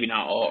sure. yeah, Maybe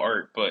not all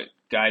art, but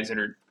guys that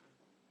are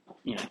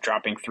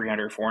dropping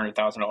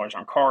 $300,000-$400,000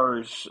 on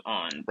cars,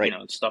 on right.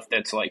 stuff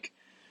that's like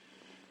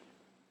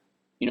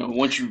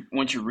once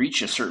you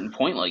reach a certain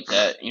point like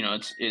that,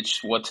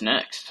 it's what's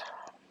next.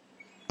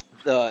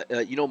 The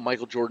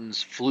Michael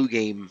Jordan's flu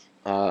game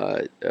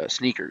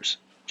sneakers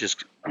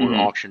just were Mm-hmm.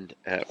 auctioned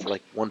for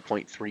like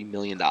 $1.3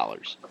 million.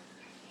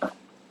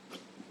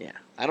 Yeah,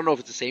 I don't know if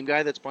it's the same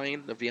guy that's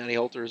buying the Vianney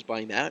Halter is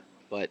buying that,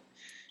 but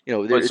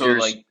But so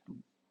there's like,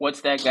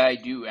 what's that guy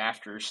do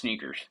after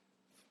sneakers?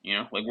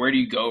 Like where do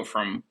you go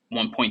from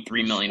just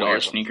 $1.3 million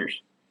wears them, sneakers?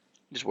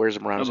 just wears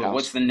them around No, his but house.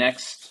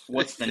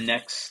 what's the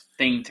next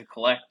thing to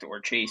collect or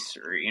chase,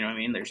 or what I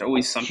mean? There's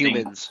always something.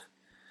 Humans,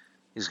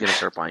 he's gonna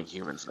start buying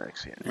humans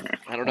next. Yeah,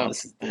 I don't Well, know.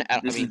 this is the I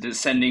this is mean, the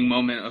descending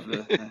moment of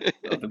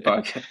the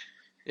podcast.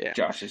 yeah.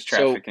 Josh is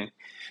So trafficking.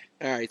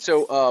 all right,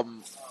 so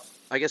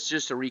I guess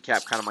just to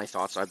recap, kind of my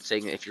thoughts. I'm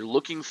saying if you're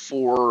looking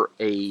for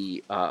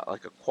a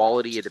like a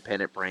quality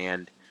independent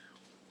brand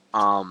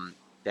um,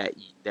 that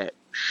that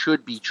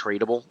should be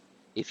tradable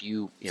if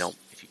you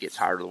get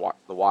tired of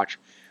the watch.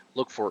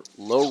 Look for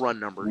low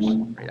run numbers,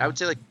 right? I would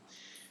say like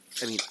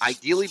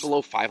ideally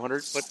below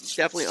 500, but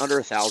definitely under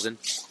 1,000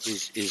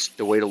 is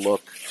the way to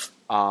look.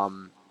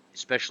 Um,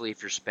 Especially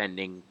if you're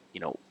spending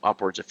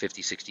upwards of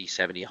 50, 60,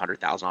 70,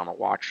 100,000 on a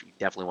watch. You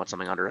definitely want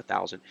something under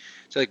 1,000.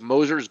 So like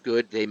Moser's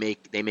good. They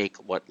make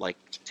what, like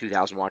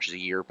 2,000 watches a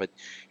year, but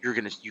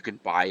you can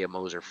buy a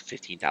Moser for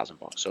 15,000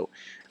 bucks. So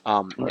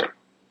Right.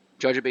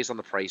 judge it based on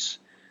the price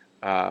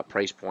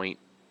point,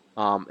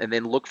 and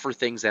then look for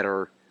things that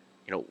are,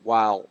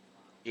 while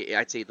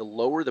I'd say the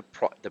lower the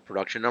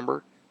production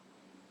number,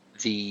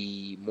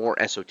 the more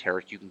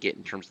esoteric you can get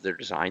in terms of their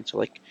design. So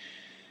like,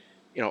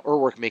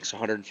 Urwerk makes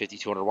 150,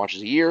 200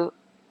 watches a year,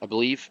 I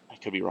believe. I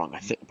could be wrong, I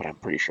think, but I'm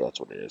pretty sure that's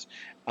what it is.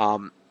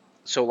 Um,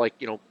 so like,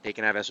 they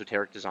can have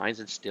esoteric designs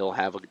and still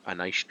have a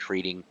nice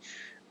trading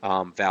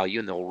value,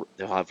 and they'll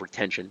have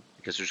retention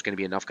because there's going to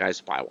be enough guys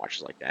to buy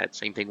watches like that.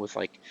 Same thing with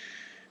like,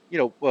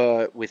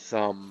 with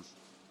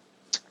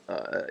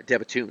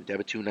Debatoon.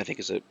 Debatoon, I think,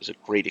 is a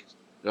great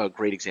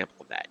example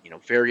of that.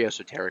 Very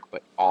esoteric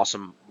but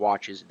awesome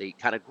watches. They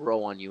kind of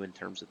grow on you in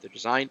terms of their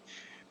design,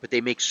 but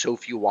they make so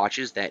few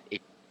watches that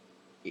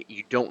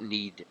you don't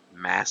need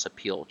mass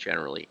appeal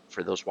generally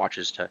for those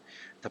watches to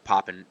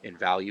pop in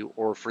value,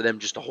 or for them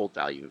just to hold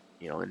value,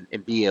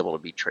 and be able to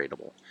be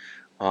tradable.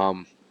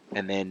 Um,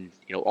 and then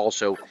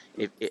also,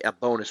 if a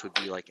bonus would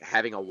be like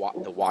having the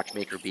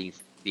watchmaker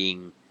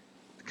being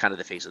kind of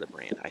the face of the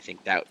brand. I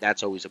think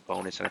that's always a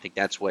bonus, and I think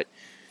that's what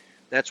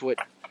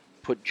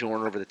put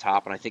Jordan over the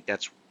top, and I think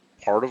that's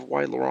part of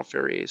why Laurent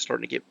Ferrier is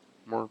starting to get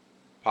more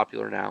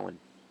popular now. And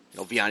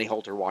Vianney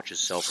Halter watches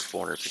sell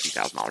for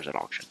 $450,000 at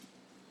auction.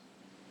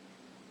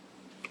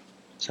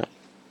 So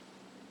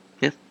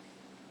yeah,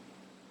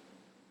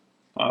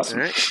 all Awesome.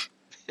 right,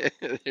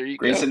 there you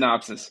Great go.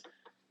 synopsis.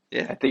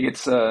 Yeah, I think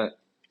it's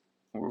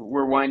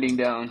we're winding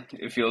down.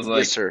 It feels yes,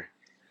 like. sir.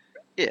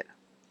 Yeah,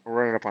 we're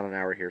running up on an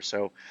hour here,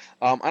 so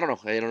I don't know.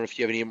 I don't know if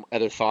you have any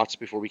other thoughts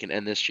before we can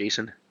end this,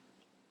 Jason.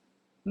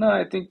 No,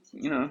 I think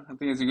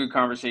it's a good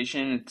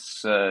conversation.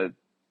 It's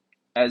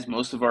as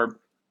most of our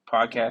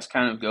podcasts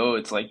kind of go.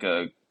 It's like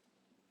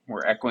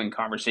we're echoing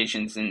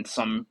conversations in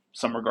some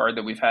regard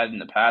that we've had in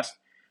the past.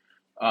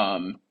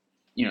 Um,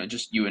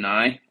 just you and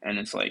I, and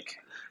it's like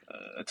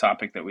a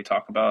topic that we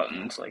talk about,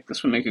 and it's like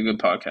this would make a good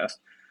podcast.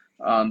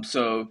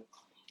 So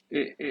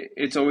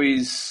it's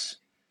always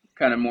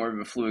kind of more of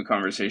a fluid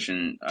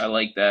conversation. I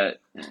like that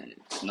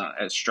it's not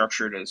as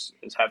structured as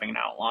having an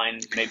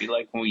outline, maybe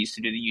like when we used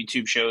to do the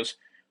YouTube shows,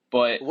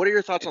 but What are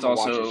your thoughts on it's the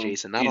watches, also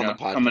Jason? Not on the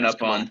coming podcast. up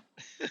Come on, on.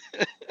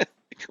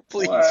 Well,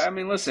 please. I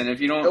mean, listen, if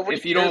you don't Nobody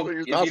if you cares don't what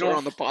your if you thoughts are don't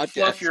on the fluff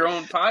podcast. your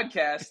own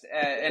podcast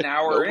at an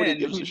hour Nobody in,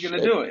 gives a who's gonna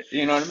shit. do it?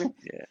 You know what I mean?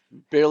 Yeah,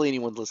 barely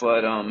anyone's listening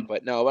But anymore.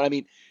 But no, but I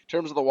mean, in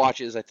terms of the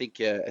watches, I think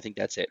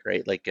that's it,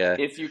 right? Like,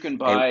 if you can and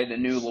buy the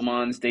new Le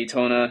Mans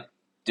Daytona,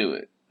 do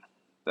it.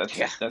 That's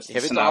Yeah, that's the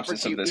if it's offered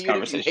synopsis to of you, this even if you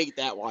conversation. hate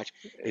that watch,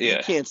 if you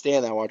Yeah. can't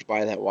stand that watch,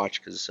 buy that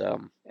watch because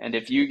And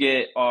if you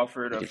get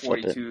offered you a can flip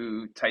it.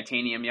 42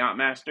 titanium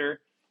Yachtmaster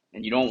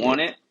and you don't Yeah.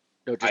 want it,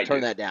 No, just I turn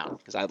do. that down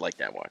because I'd like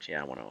that watch.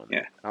 Yeah, I want to own that.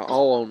 Yeah.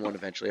 I'll own one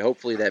eventually.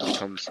 Hopefully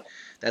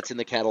that's in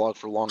the catalog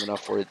for long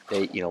enough where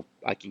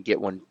I can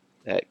get one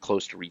that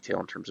close to retail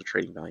in terms of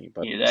trading value.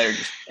 But Either that or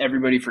just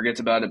everybody forgets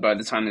about it by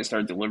the time they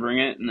start delivering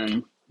it, and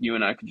then you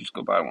and I could just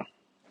go buy one.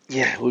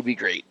 yeah, it would be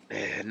great.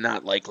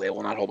 Not likely. I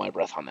will not hold my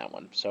breath on that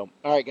one. So,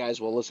 all right, guys.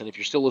 Well, listen, if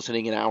you're still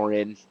listening an hour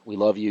in, we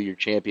love you. You're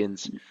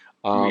champions. We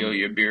owe Um,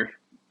 you a beer.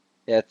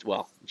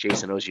 well,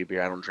 Jason owes you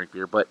beer. I don't drink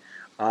beer, but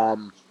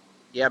um,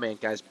 yeah, man,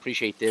 guys,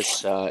 appreciate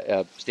this.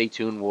 Stay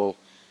tuned.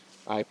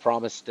 I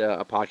promised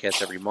a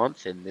podcast every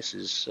month, and this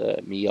is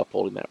me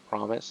upholding that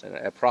promise. And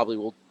I probably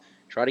will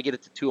try to get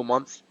it to two a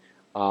month.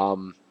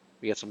 Um,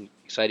 we got some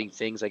exciting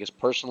things, I guess,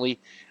 personally.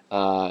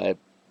 Uh,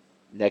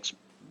 next,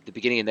 the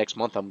beginning of next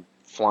month, I'm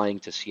flying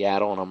to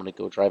Seattle, and I'm going to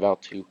go drive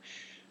out to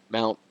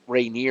Mount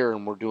Rainier,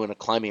 and we're doing a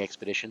climbing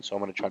expedition. So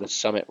I'm going to try to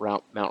summit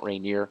Mount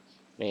Rainier,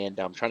 and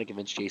I'm trying to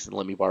convince Jason to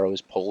let me borrow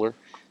his Polar.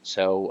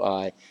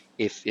 So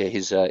if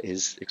his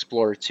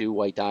Explorer 2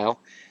 white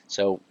dial.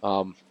 So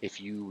if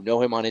you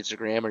know him on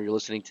Instagram or you're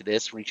listening to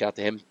this, reach out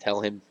to him.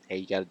 Tell him, hey,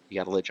 you got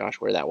to let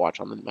Josh wear that watch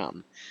on the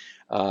mountain.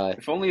 Uh,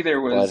 If only there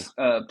but was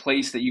a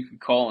place that you could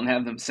call and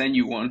have them send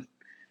you one.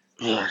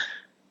 nah,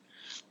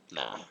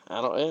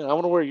 I don't. I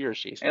want to wear yours,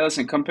 Jason. Hey,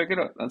 listen, come pick it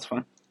up. That's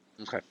fine.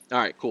 Okay. All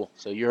right. Cool.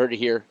 So you heard it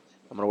here.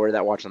 I'm gonna wear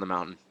that watch on the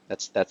mountain.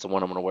 That's the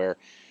one I'm gonna wear.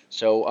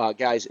 So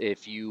guys,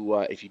 if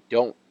you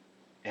don't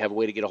have a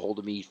way to get a hold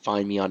of me,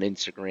 find me on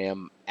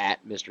Instagram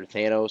at Mr.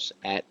 Thanos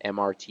at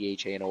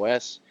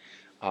MRTHANOS.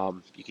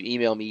 You can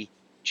email me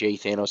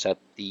jthanos at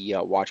the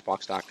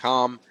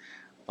watchbox.com.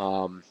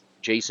 Um,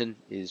 Jason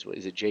is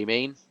it J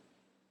Main?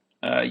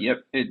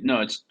 Yep.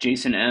 No, it's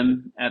Jason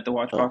M at Oh,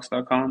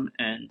 thewatchbox.com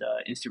and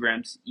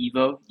Instagram's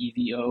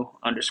EVO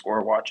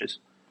underscore watches.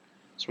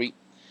 sweet.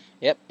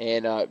 Yep,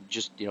 and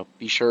just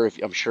be sure if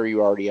I'm sure you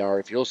already are.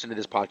 If you're listening to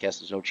this podcast,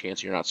 there's no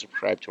chance you're not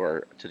subscribed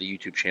to the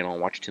YouTube channel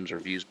and watch Tim's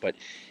reviews. But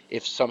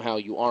if somehow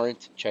you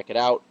aren't, check it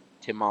out.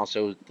 Tim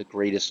also the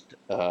greatest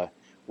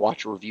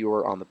watch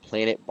reviewer on the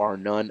planet, bar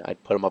none.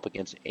 I'd put him up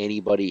against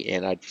anybody,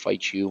 and I'd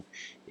fight you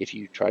if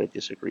you try to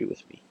disagree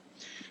with me.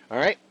 All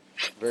right,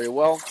 very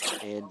well,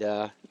 and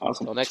Awesome.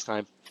 until next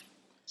time,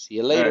 see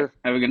you All right. later.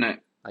 Have a good night.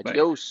 Bye.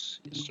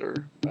 Adios, yes sir.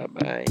 Bye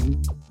bye.